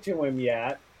reached out to him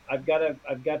yet. I've got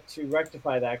to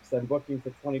rectify that because I'm booking for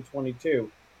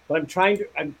 2022. But I'm trying to.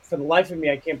 For the life of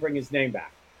me, I can't bring his name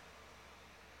back.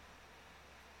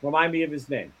 Remind me of his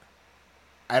name.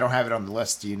 I don't have it on the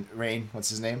list. Do you, Rain? What's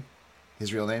his name?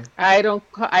 His real name? I don't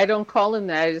call him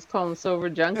that. I just call him sober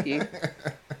junkie.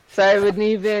 So I wouldn't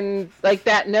even like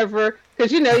that. Never,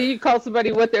 because you call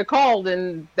somebody what they're called,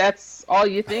 and that's all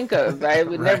you think of. I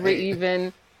would never Right.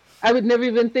 even, I would never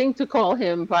even think to call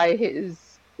him by his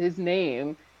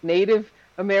name, Native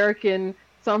American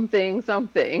something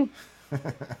something.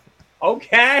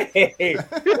 Okay.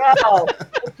 Well,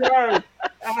 okay.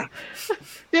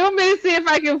 Do you want me to see if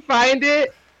I can find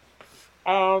it?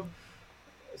 Um.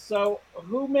 So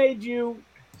who made you?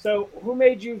 So who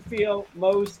made you feel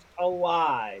most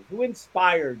alive? Who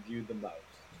inspired you the most?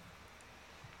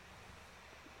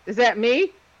 Is that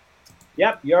me?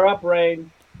 Yep, you're up,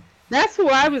 Rain. That's who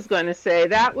I was going to say.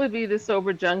 That would be the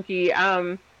sober junkie.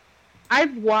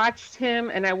 I've watched him,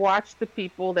 and I watched the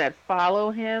people that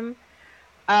follow him.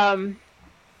 Um,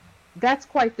 that's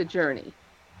quite the journey.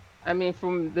 I mean,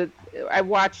 I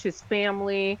watched his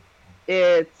family.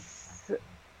 It's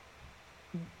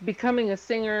becoming a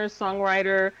singer,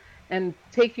 songwriter, and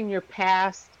taking your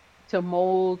past to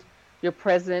mold your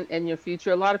present and your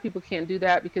future. A lot of people can't do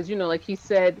that because, like he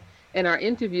said in our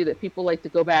interview, that people like to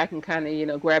go back and kind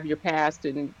of, grab your past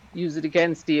and use it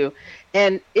against you.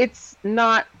 And it's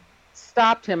not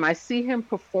stopped him. I see him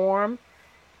perform.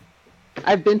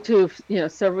 I've been to,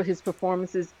 several of his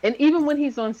performances. And even when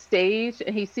he's on stage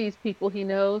and he sees people he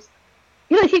knows,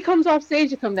 he comes off stage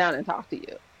to come down and talk to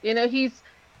you.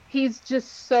 He's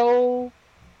just so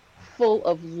full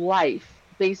of life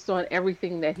based on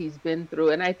everything that he's been through.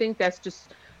 And I think that's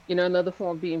just, another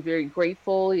form of being very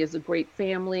grateful. He has a great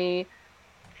family.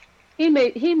 He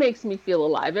makes me feel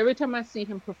alive. Every time I see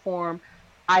him perform,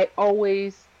 I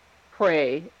always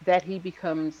pray that he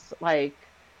becomes like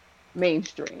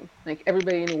mainstream. Like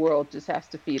everybody in the world just has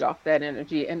to feed off that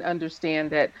energy and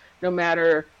understand that no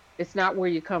matter, it's not where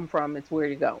you come from, it's where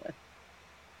you're going.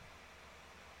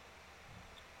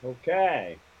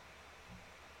 Okay.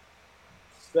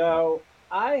 So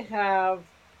I have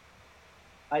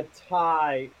a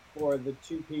tie for the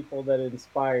two people that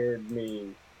inspired me.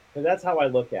 Because that's how I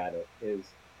look at it, is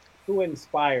who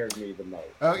inspired me the most.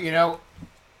 Oh,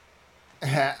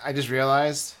 I just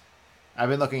realized I've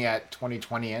been looking at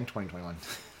 2020 and 2021.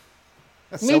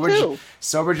 Me too.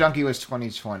 Sober Junkie was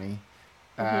 2020.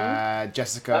 Hmm.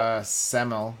 Jessica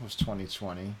Semmel was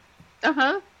 2020.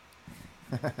 Uh-huh.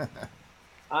 I didn't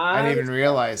I even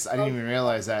realize. I didn't even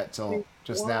realize that till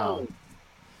just now. Wow.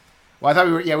 Well, I thought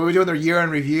we were doing their year in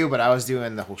review, but I was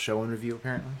doing the whole show in review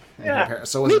apparently. Yeah.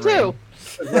 So was Me Rain. too.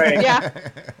 Great. Yeah.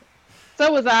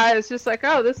 So was I. It's just like,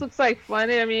 oh, this looks like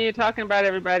funny. I mean, you're talking about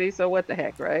everybody, so what the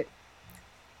heck, right?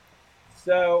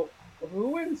 So,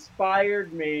 who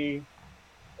inspired me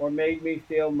or made me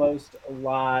feel most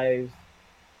alive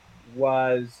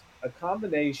was a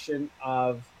combination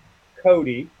of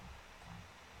Cody,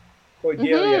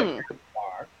 Cordelia Mm-hmm.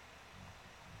 Carr,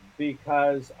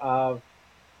 because of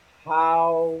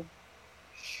how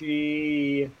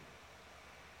she,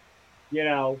 you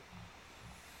know,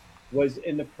 was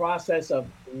in the process of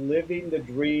living the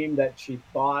dream that she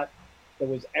thought that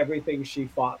was everything she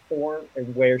fought for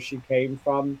and where she came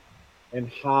from and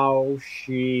how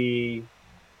she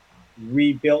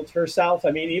rebuilt herself.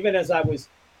 I mean, even as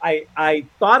I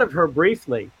thought of her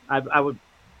briefly. I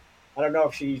don't know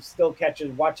if she still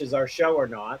watches our show or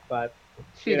not, but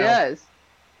She you know, does.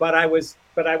 but I was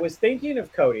thinking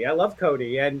of Cody. I love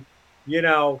Cody, and you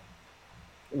know,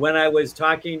 when I was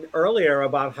talking earlier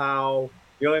about how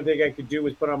the only thing I could do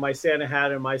was put on my Santa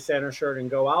hat and my Santa shirt and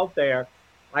go out there,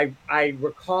 I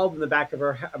recalled in the back of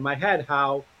my head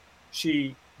how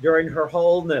she during her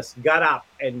wholeness got up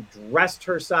and dressed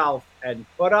herself and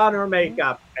put on her Mhm.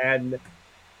 makeup and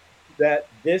that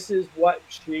this is what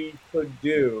she could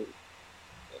do.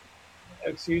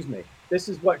 Excuse me. This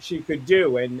is what she could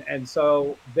do, and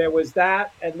so there was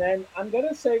that, and then I'm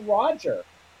gonna say Roger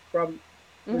from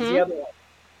was the Mhm. other one,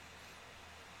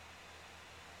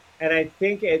 and I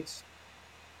think it's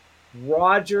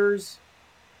Roger's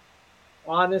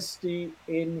honesty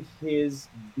in his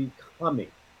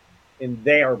becoming, in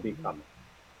their becoming.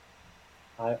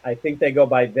 I think they go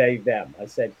by they them. I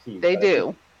said he, They but I think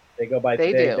do. they go by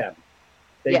They they do. them.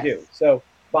 They do. Yes. So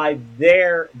by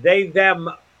their they them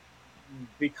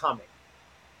becoming.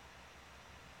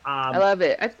 I Um, love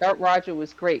it. I thought Roger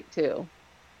was great too.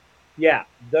 yeah,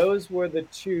 those were the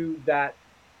two that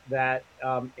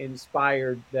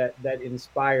inspired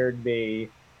me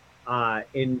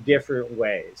in different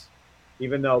ways.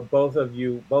 Even though both of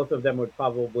them would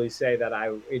probably say that I,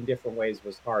 in different ways,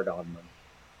 was hard on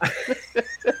them.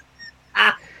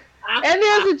 And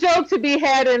there's a joke to be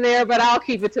had in there, but I'll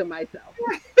keep it to myself.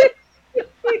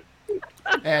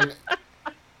 and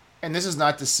and this is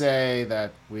not to say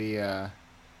that we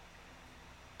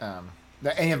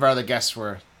that any of our other guests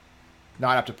were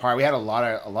not up to par. We had a lot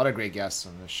of great guests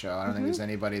on this show. I don't think Hmm. there's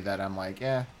anybody that I'm like,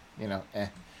 yeah,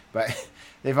 but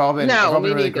they've No, all me been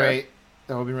really neither. great.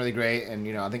 They've all been really great, and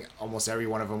I think almost every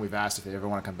one of them we've asked if they ever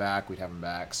want to come back, we'd have them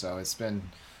back. So it's been,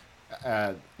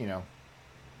 uh, you know,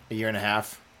 a year and a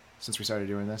half since we started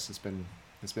doing this. It's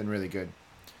been really good.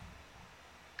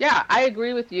 Yeah, I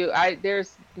agree with you.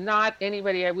 There's not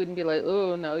anybody I wouldn't be like,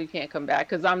 oh no, you can't come back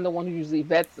because I'm the one who usually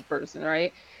vets the person,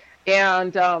 right?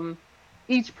 And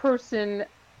each person,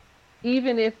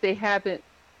 even if they haven't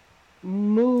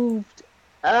moved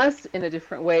us in a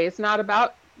different way, it's not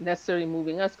about necessarily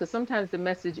moving us because sometimes the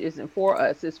message isn't for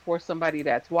us, it's for somebody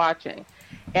that's watching.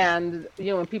 And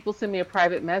when people send me a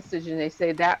private message and they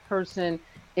say that person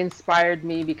inspired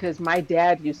me because my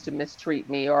dad used to mistreat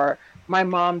me or my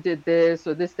mom did this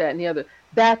or this, that, and the other,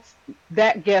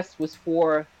 that guest was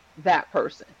for that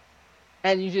person.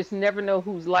 And you just never know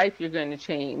whose life you're going to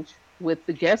change with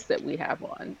the guests that we have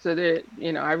on. So there,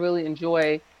 I really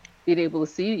enjoy being able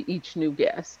to see each new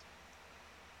guest.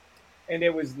 And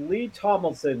it was Lee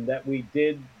Tomlinson that we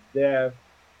did the.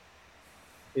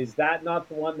 Is that not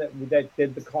the one that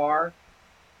did the car?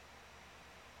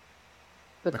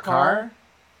 The The car. car?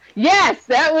 Yes,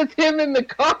 that was him in the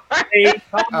car. Lee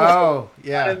Tomlinson Oh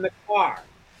yeah, in the car.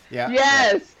 yeah, yeah.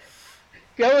 Yes,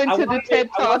 going I to the wanted to, TED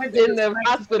I Talks wanted to in the respect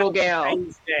hospital gown.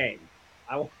 his name.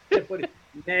 I wanted to put his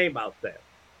name out there.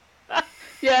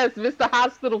 Yes, Mr.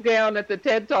 Hospital Gown at the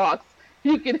TED Talks.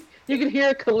 You can hear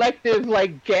a collective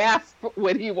like gasp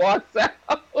when he walks out.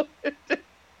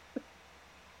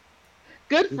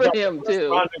 Good He for thought the him first too.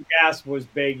 round of gas was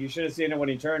big. You should have seen it when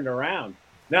he turned around.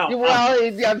 No.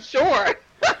 Well, I'm sure.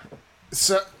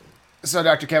 So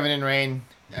Dr. Kevin and Rain,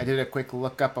 I did a quick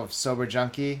lookup of Sober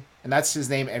Junkie, and that's his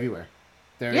name everywhere.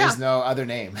 There is no other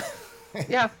name.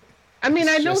 Yeah. I mean,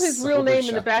 It's I know just his real Sober name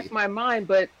in the back Junkie. of my mind,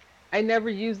 but I never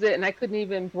used it, and I couldn't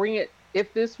even bring it.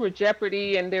 If this were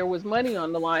Jeopardy and there was money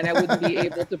on the line, I wouldn't be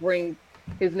able to bring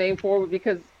his name forward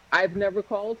because I've never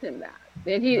called him that.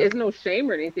 And there's no shame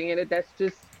or anything in it. That's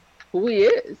just who he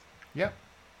is. Yep.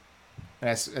 And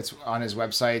it's on his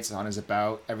websites, on his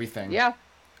about, everything. Yeah.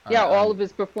 Yeah, all of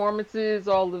his performances,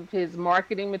 all of his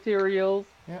marketing materials.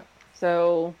 Yeah.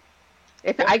 So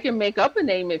if I can make up a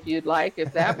name if you'd like,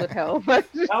 if that would help.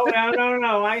 Oh,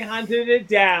 no. I hunted it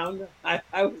down. I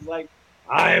was like,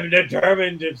 I am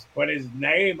determined to put his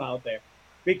name out there. Is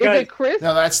Because it Chris?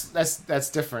 No, that's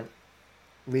different.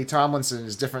 Lee Tomlinson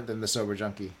is different than the Sober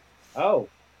Junkie. oh,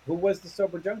 who was the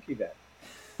Sober Junkie then?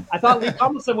 I thought Lee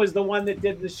Tomlinson was the one that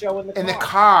did the show in the car. In the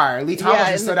car, Lee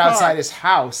Tomlinson in stood the car. outside his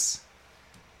house.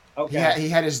 Okay. He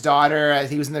had his daughter.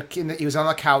 He was he was on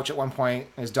the couch at one point.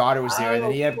 His daughter was there, and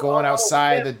then he ended up going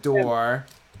outside the door.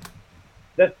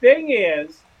 The thing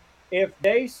is, if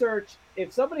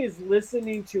somebody is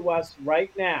listening to us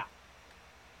right now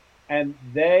and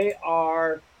they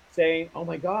are saying, oh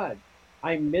my God,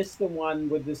 I missed the one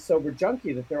with the Sober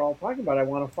Junkie that they're all talking about. I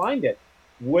want to find it.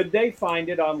 Would they find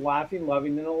it on Laughing,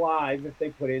 Loving, and Alive if they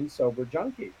put in Sober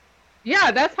Junkie?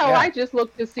 Yeah, that's how Yeah. I just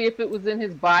looked to see if it was in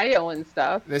his bio and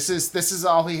stuff. This is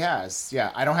all he has. Yeah,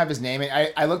 I don't have his name.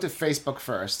 I looked at Facebook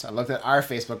first. I looked at our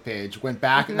Facebook page, went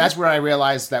back, and that's where I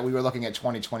realized that we were looking at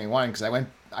 2021 because I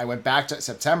went back to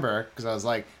September because I was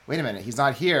like, wait a minute, he's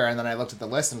not here. And then I looked at the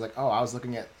list and was like, oh, I was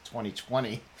looking at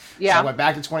 2020. Yeah. So I went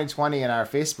back to 2020 in our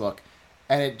Facebook,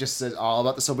 and it just says all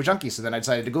about the Sober Junkie. So then I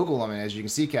decided to Google him, and as you can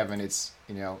see, Kevin, it's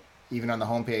even on the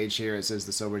homepage here it says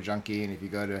the Sober Junkie, and if you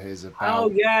go to his about, Oh,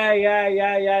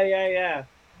 yeah.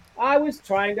 I was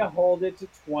trying to hold it to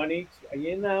 20.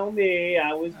 You know me.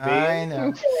 I was I being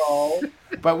know. control.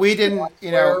 But we didn't,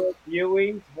 We're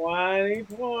reviewing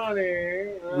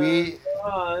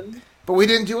 2020. But we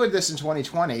didn't do this in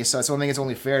 2020, so I think it's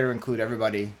only fair to include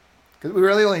everybody. Because we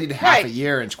really only need half a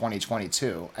year in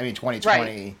 2022. I mean, 2020.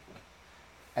 Right.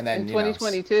 And then, In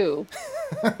 2022.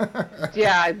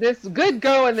 Yeah, this good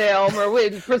going there, Elmer.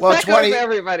 With Prosecco Well, for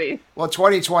everybody. Well,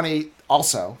 2020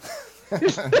 also.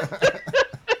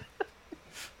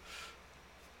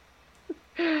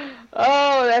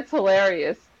 Oh, that's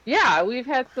hilarious. Yeah,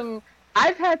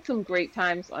 I've had some great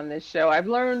times on this show. I've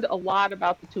learned a lot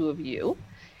about the two of you.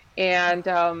 And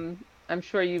I'm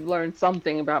sure you've learned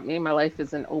something about me. My life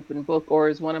is an open book, or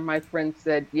as one of my friends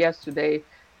said yesterday,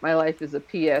 my life is a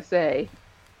PSA.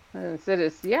 And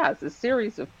it's a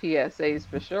series of PSAs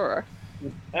for sure.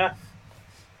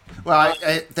 Well, I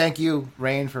thank you,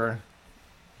 Rain, for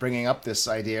bringing up this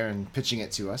idea and pitching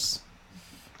it to us.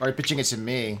 Or pitching it to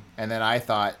me. And then I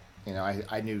thought,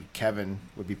 I knew Kevin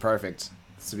would be perfect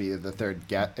to be the third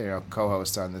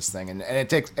co-host on this thing. And it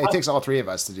takes all three of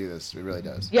us to do this. It really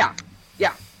does. Yeah.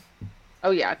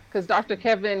 Oh, yeah. Because Dr.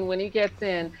 Kevin, when he gets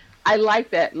in, I like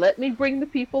that. Let me bring the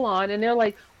people on. And they're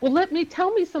like, well,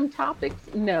 tell me some topics.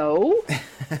 No,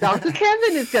 Dr.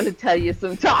 Kevin is going to tell you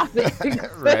some topics.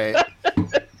 Right.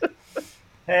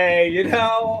 Hey,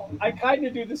 I kind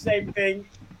of do the same thing.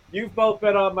 You've both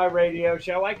been on my radio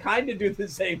show. I kind of do the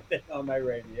same thing on my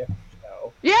radio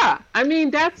show. Yeah. I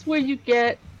mean, that's where you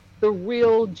get the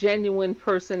real, genuine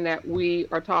person that we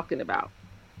are talking about.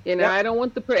 Yep. I don't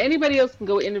want anybody else can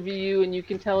go interview you and you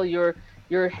can tell your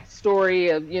story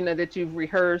of, that you've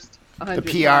rehearsed 100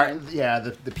 The PR, times.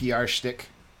 the PR shtick.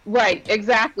 Right,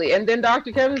 exactly. And then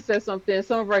Dr. Kevin says something, and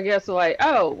some of our guests are like,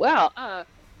 oh, well,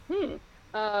 let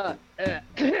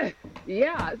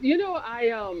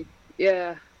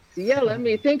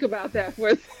me think about that for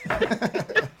a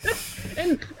second.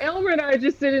 And Elmer and I are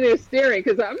just sitting there staring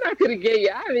because I'm not going to get you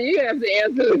out of it. You have to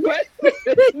answer the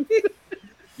question.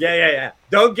 Yeah.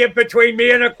 Don't get between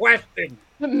me and a question.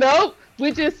 Nope.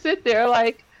 We just sit there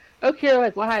like, okay,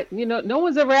 like, why? No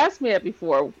one's ever asked me that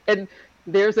before. And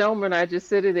there's Elmer and I just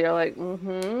sitting there like,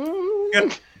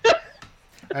 And,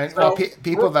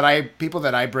 people that I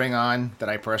bring on that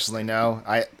I personally know,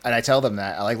 I tell them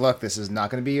that look, this is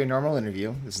not going to be your normal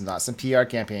interview. This is not some PR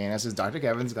campaign. This is Dr.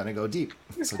 Kevin's going to go deep.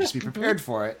 So just be prepared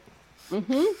for it.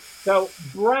 Mm-hmm. So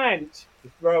Brent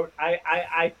wrote,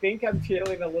 I think I'm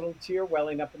feeling a little tear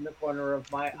welling up in the corner of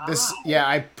my eye.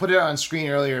 I put it on screen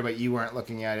earlier, but you weren't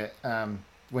looking at it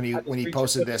when he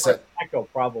posted this at Echo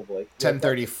probably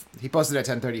 10:30. He posted at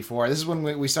 10:34. This is when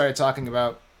we started talking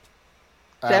about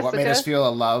what made us feel a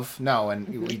love. No, and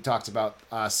we talked about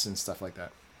us and stuff like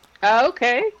that. Oh,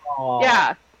 okay. Aww.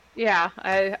 Yeah. Yeah,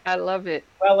 I love it.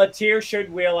 Well, a tear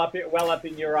should well up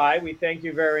in your eye. We thank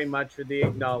you very much for the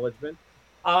acknowledgement.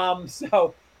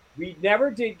 So we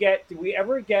never did get. Did we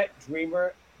ever get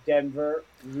Dreamer Denver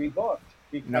rebooked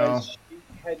No, because she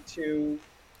had to We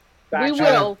back she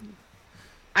had up? a will.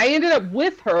 I ended up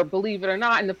with her, believe it or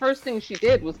not. And the first thing she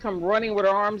did was come running with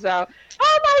her arms out.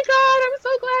 Oh my God, I'm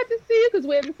so glad to see you because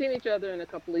we haven't seen each other in a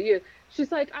couple of years.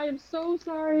 She's like, I am so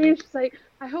sorry. She's like,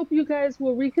 I hope you guys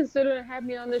will reconsider and have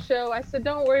me on the show. I said,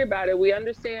 don't worry about it. We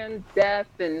understand death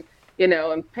and,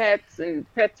 and pets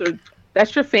are,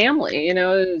 that's your family.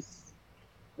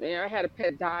 I had a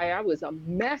pet die. I was a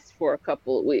mess for a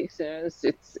couple of weeks.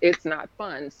 It's not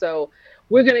fun. So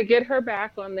we're gonna get her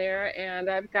back on there, and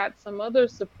I've got some other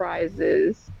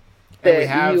surprises and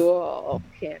that you all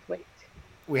can't wait.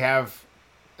 we have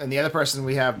and the other person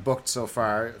we have booked so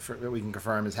far that we can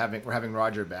confirm is we're having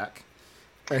Roger back,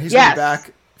 and he's going to be Yes.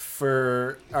 back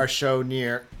for our show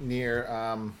near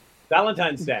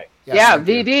Valentine's Day. yes, Yeah, thank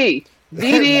you. VD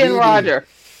and VD. Roger.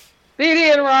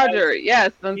 VD and Roger.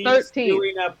 Yes, on He's 13th.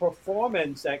 doing a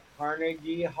performance at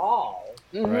Carnegie Hall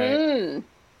Right.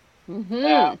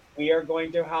 Mm-hmm. we are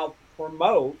going to help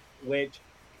promote, which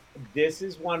this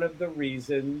is one of the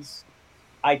reasons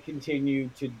I continue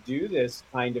to do this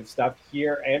kind of stuff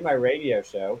here and my radio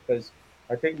show, because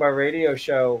I think my radio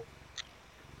show,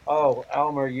 oh,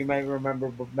 Elmer, you may remember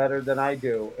better than I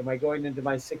do. Am I going into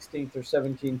my 16th or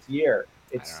 17th year?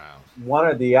 I don't It's know. one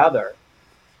or the other.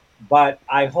 But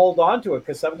I hold on to it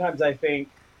because sometimes I think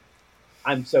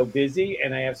I'm so busy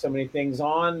and I have so many things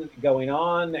going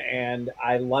on, and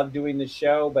I love doing the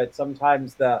show. But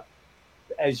sometimes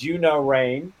as you know,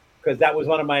 Rain, because that was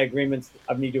one of my agreements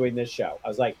of me doing this show. I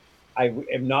was like, I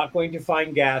am not going to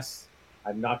find guests.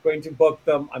 I'm not going to book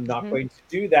them. I'm not Mm-hmm. going to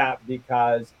do that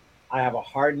because I have a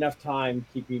hard enough time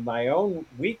keeping my own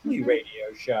weekly Mm-hmm.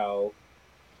 radio show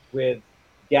with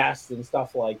guests and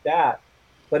stuff like that.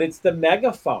 But it's the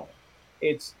megaphone.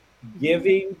 It's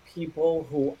giving people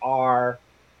who are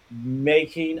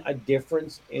making a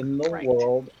difference in the Right.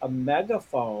 world a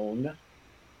megaphone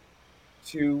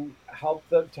to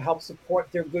help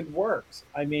support their good works.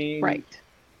 I mean, Right.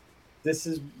 this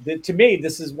is to me,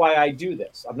 this is why I do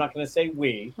this. I'm not going to say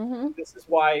we. Mm-hmm. This is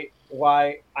why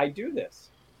I do this.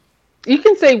 You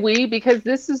can say we because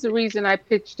this is the reason I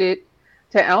pitched it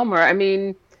to Elmer. I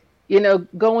mean,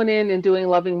 going in and doing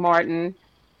Loving Martin,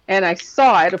 and I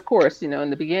saw it, of course, in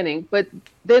the beginning, but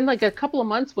then like a couple of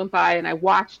months went by and I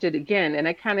watched it again and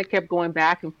I kind of kept going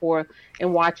back and forth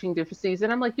and watching different scenes.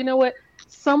 And I'm like, you know what?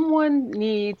 Someone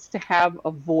needs to have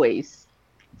a voice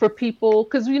for people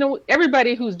because,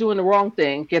 everybody who's doing the wrong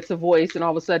thing gets a voice and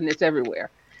all of a sudden it's everywhere.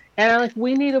 And I'm like,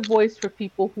 we need a voice for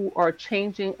people who are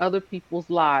changing other people's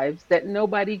lives that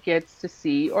nobody gets to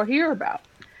see or hear about.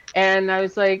 And I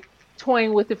was like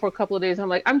toying with it for a couple of days. I'm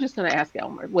like, I'm just going to ask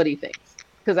Elmer what he thinks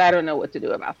because I don't know what to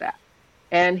do about that.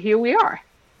 And here we are.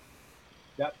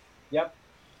 Yep, yep.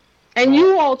 And Well,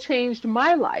 you all changed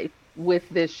my life with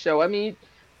this show. I mean,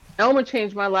 Elmer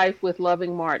changed my life with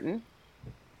Loving Martin.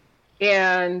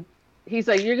 And he's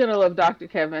like, you're going to love Dr.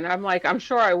 Kevin. I'm like, I'm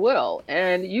sure I will.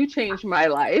 And you changed my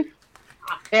life.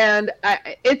 And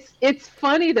it's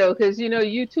funny though, because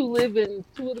you two live in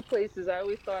two of the places I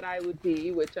always thought I would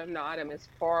be, which I'm not. I'm as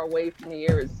far away from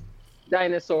here as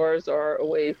dinosaurs are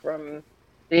away from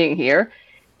being here.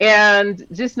 And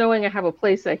just knowing I have a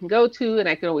place I can go to and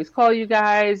I can always call you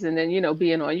guys and then,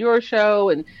 being on your show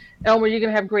and Elmer, you're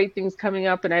gonna have great things coming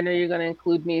up and I know you're gonna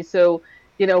include me. So,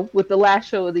 with the last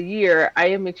show of the year, I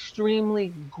am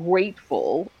extremely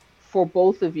grateful for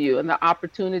both of you and the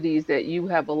opportunities that you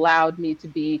have allowed me to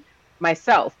be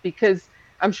myself because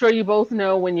I'm sure you both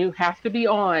know when you have to be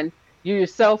on you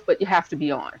yourself but you have to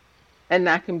be on and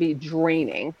that can be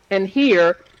draining and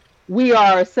here we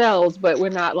are ourselves but we're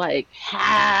not like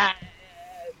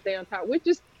stay on top, we're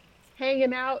just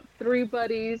hanging out, three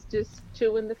buddies just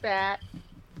chewing the fat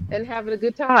and having a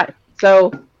good time.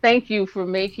 So thank you for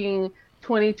making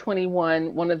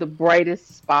 2021 one of the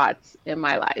brightest spots in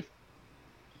my life.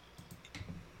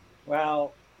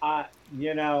 well,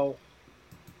 you know,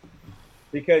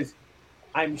 because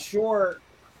I'm sure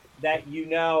that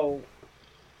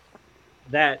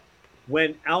that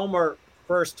when Elmer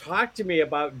first talked to me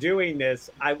about doing this,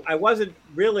 I wasn't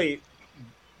really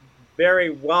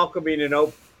very welcoming and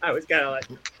open. I was kind of like,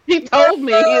 He told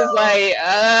me, he was like,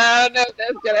 I don't know if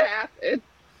that's gonna happen.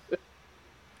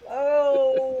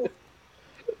 oh,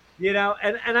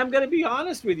 and I'm going to be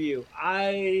honest with you.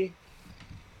 I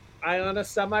on a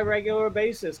semi-regular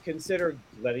basis consider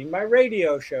letting my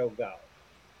radio show go,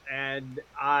 and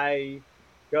I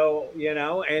go,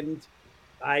 and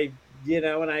I,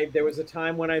 and I there was a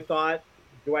time when I thought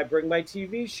do I bring my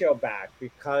TV show back?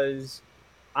 Because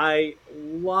I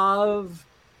love,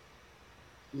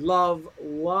 love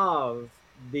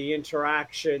the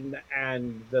interaction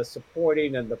and the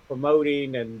supporting and the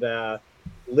promoting and the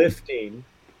lifting.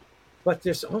 But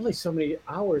there's only so many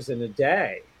hours in a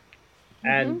day.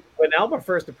 And when Elmer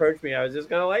first approached me, I was just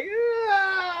kind of like, "Oh."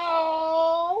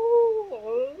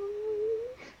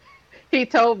 He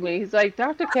told me, he's like,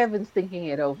 Dr. Kevin's thinking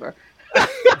it over. And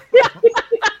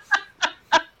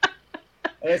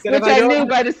I said, Which "If I don't-" knew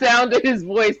by the sound of his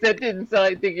voice, that didn't sound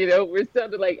like thinking it over. It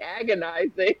sounded like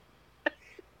agonizing.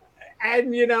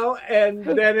 And and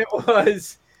then it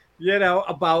was,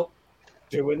 about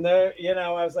doing the,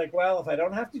 I was like, well, if I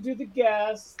don't have to do the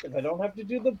guests, if I don't have to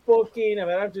do the booking, if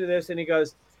I don't have to do this, and he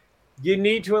goes, you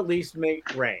need to at least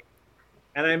meet Rain.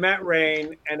 And I met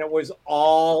Rain, and it was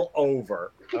all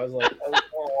over. I was like,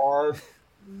 oh God,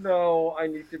 no, I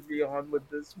need to be on with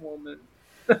this woman.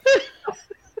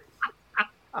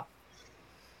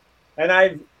 And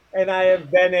I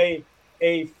have been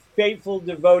a faithful,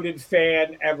 devoted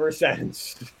fan ever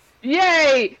since.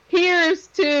 Yay! Here's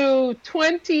to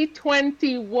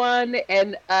 2021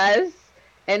 and us,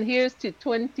 and here's to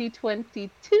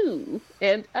 2022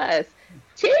 and us.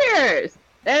 Cheers!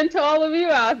 And to all of you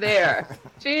out there,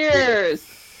 cheers!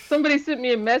 Somebody sent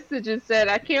me a message and said,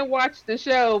 I can't watch the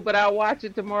show, but I'll watch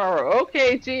it tomorrow.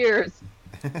 Okay, cheers.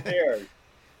 Cheers.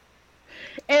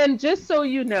 And just so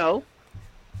you know,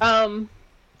 I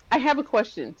have a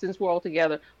question since we're all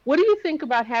together. What do you think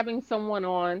about having someone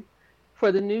on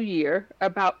for the new year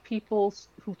about people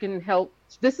who can help?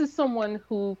 This is someone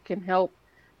who can help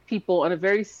people on a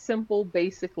very simple,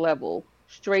 basic level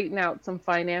straighten out some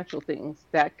financial things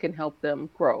that can help them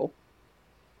grow.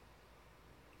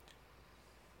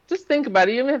 Just think about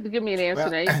it. You don't have to give me an answer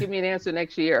now. You can give me an answer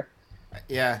next year.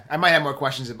 Yeah, I might have more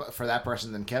questions for that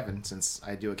person than Kevin, since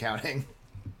I do accounting.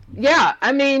 Yeah,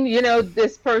 I mean,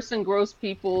 this person grows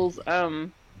people's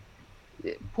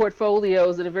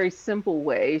portfolios in a very simple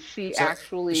way. She a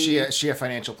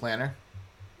financial planner?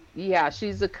 Yeah,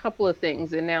 she's a couple of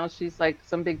things, and now she's like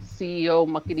some big CEO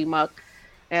muckety muck,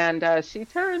 and she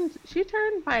turned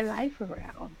my life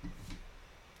around.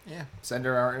 Yeah, send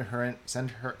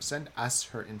us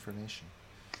her information.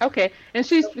 Okay, and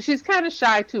she's kind of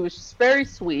shy too. But she's very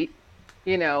sweet,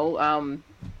 and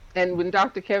when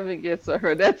Dr. Kevin gets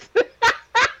her, that's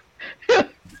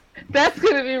that's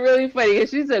gonna be really funny. And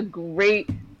she's a great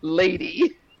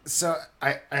lady. So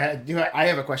I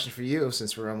have a question for you,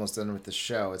 since we're almost done with the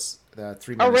show. It's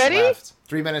 3 minutes already left.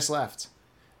 3 minutes left.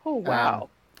 Oh wow.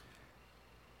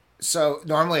 So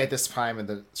normally at this time of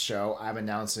the show, I'm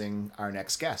announcing our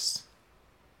next guest,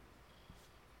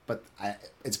 but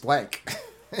it's blank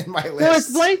in my list. Well,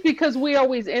 it's blank because we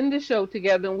always end the show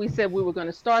together, and we said we were going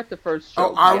to start the first show.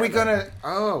 Oh, are we gonna?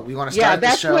 Oh, we want to start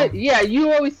the show. Yeah,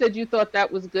 you always said you thought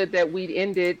that was good, that we'd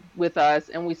end it with us,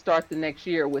 and we start the next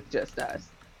year with just us.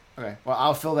 Okay, well,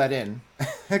 I'll fill that in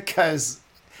because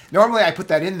normally I put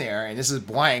that in there, and this is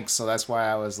blank, so that's why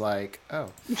I was like,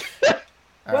 oh.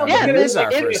 Well, yeah, it is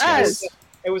our first guest.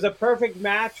 It was a perfect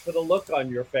match for the look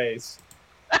on your face.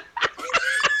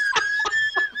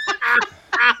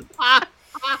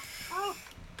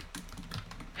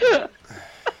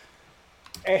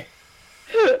 And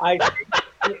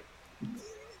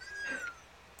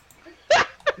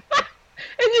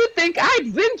you think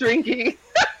I'd been drinking.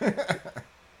 It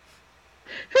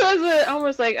was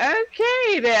almost like,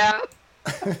 okay now.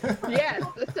 Yes,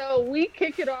 so we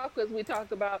kick it off because we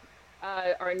talk about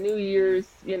our New Year's,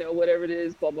 whatever it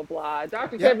is, blah, blah, blah.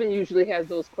 Dr. Kevin usually has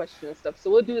those questions and stuff. So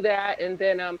we'll do that. And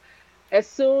then as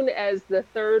soon as the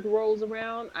third rolls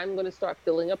around, I'm going to start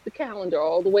filling up the calendar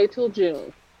all the way till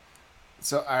June.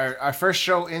 So our first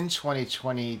show in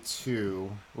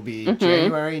 2022 will be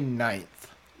January 9th.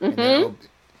 And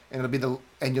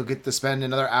and you'll get to spend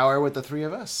another hour with the three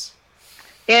of us.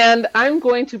 And I'm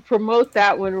going to promote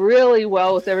that one really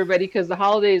well with everybody because the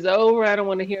holiday's over. I don't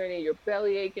want to hear any of your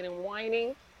belly aching and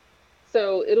whining.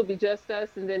 So it'll be just us.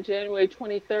 And then January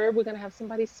 23rd, we're going to have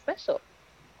somebody special.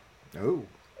 Oh.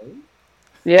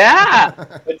 Yeah.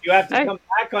 But you have to come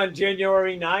back on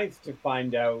January 9th to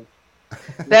find out.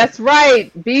 That's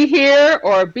right. Be here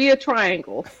or be a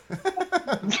triangle.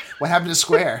 What happened to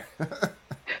square?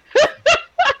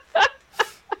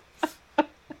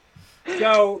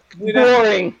 So,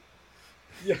 boring.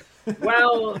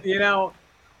 Well,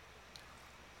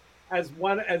 as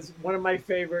one of my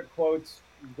favorite quotes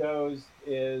goes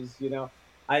is,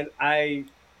 I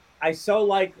so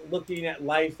like looking at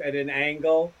life at an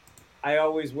angle. I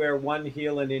always wear one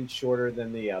heel an inch shorter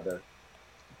than the other.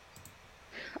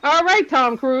 All right,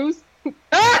 Tom Cruise.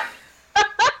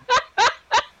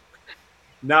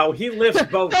 No, he lifts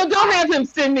both. So don't have him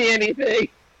send me anything.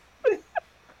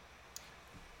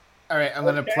 All right, I'm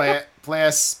gonna play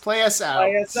us out.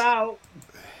 Play us out.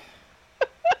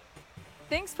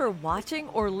 Thanks for watching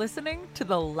or listening to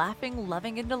the Laughing,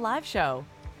 Loving, and Alive show.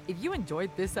 If you enjoyed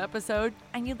this episode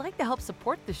and you'd like to help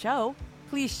support the show,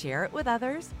 please share it with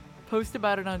others, post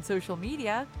about it on social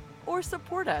media, or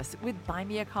support us with Buy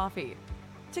Me a Coffee.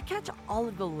 To catch all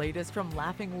of the latest from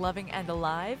Laughing, Loving, and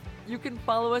Alive, you can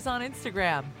follow us on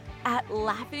Instagram at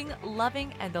Laughing,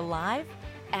 Loving, and Alive,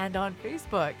 and on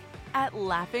Facebook at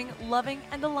Laughing, Loving,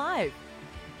 and Alive.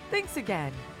 Thanks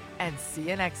again, and see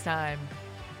you next time.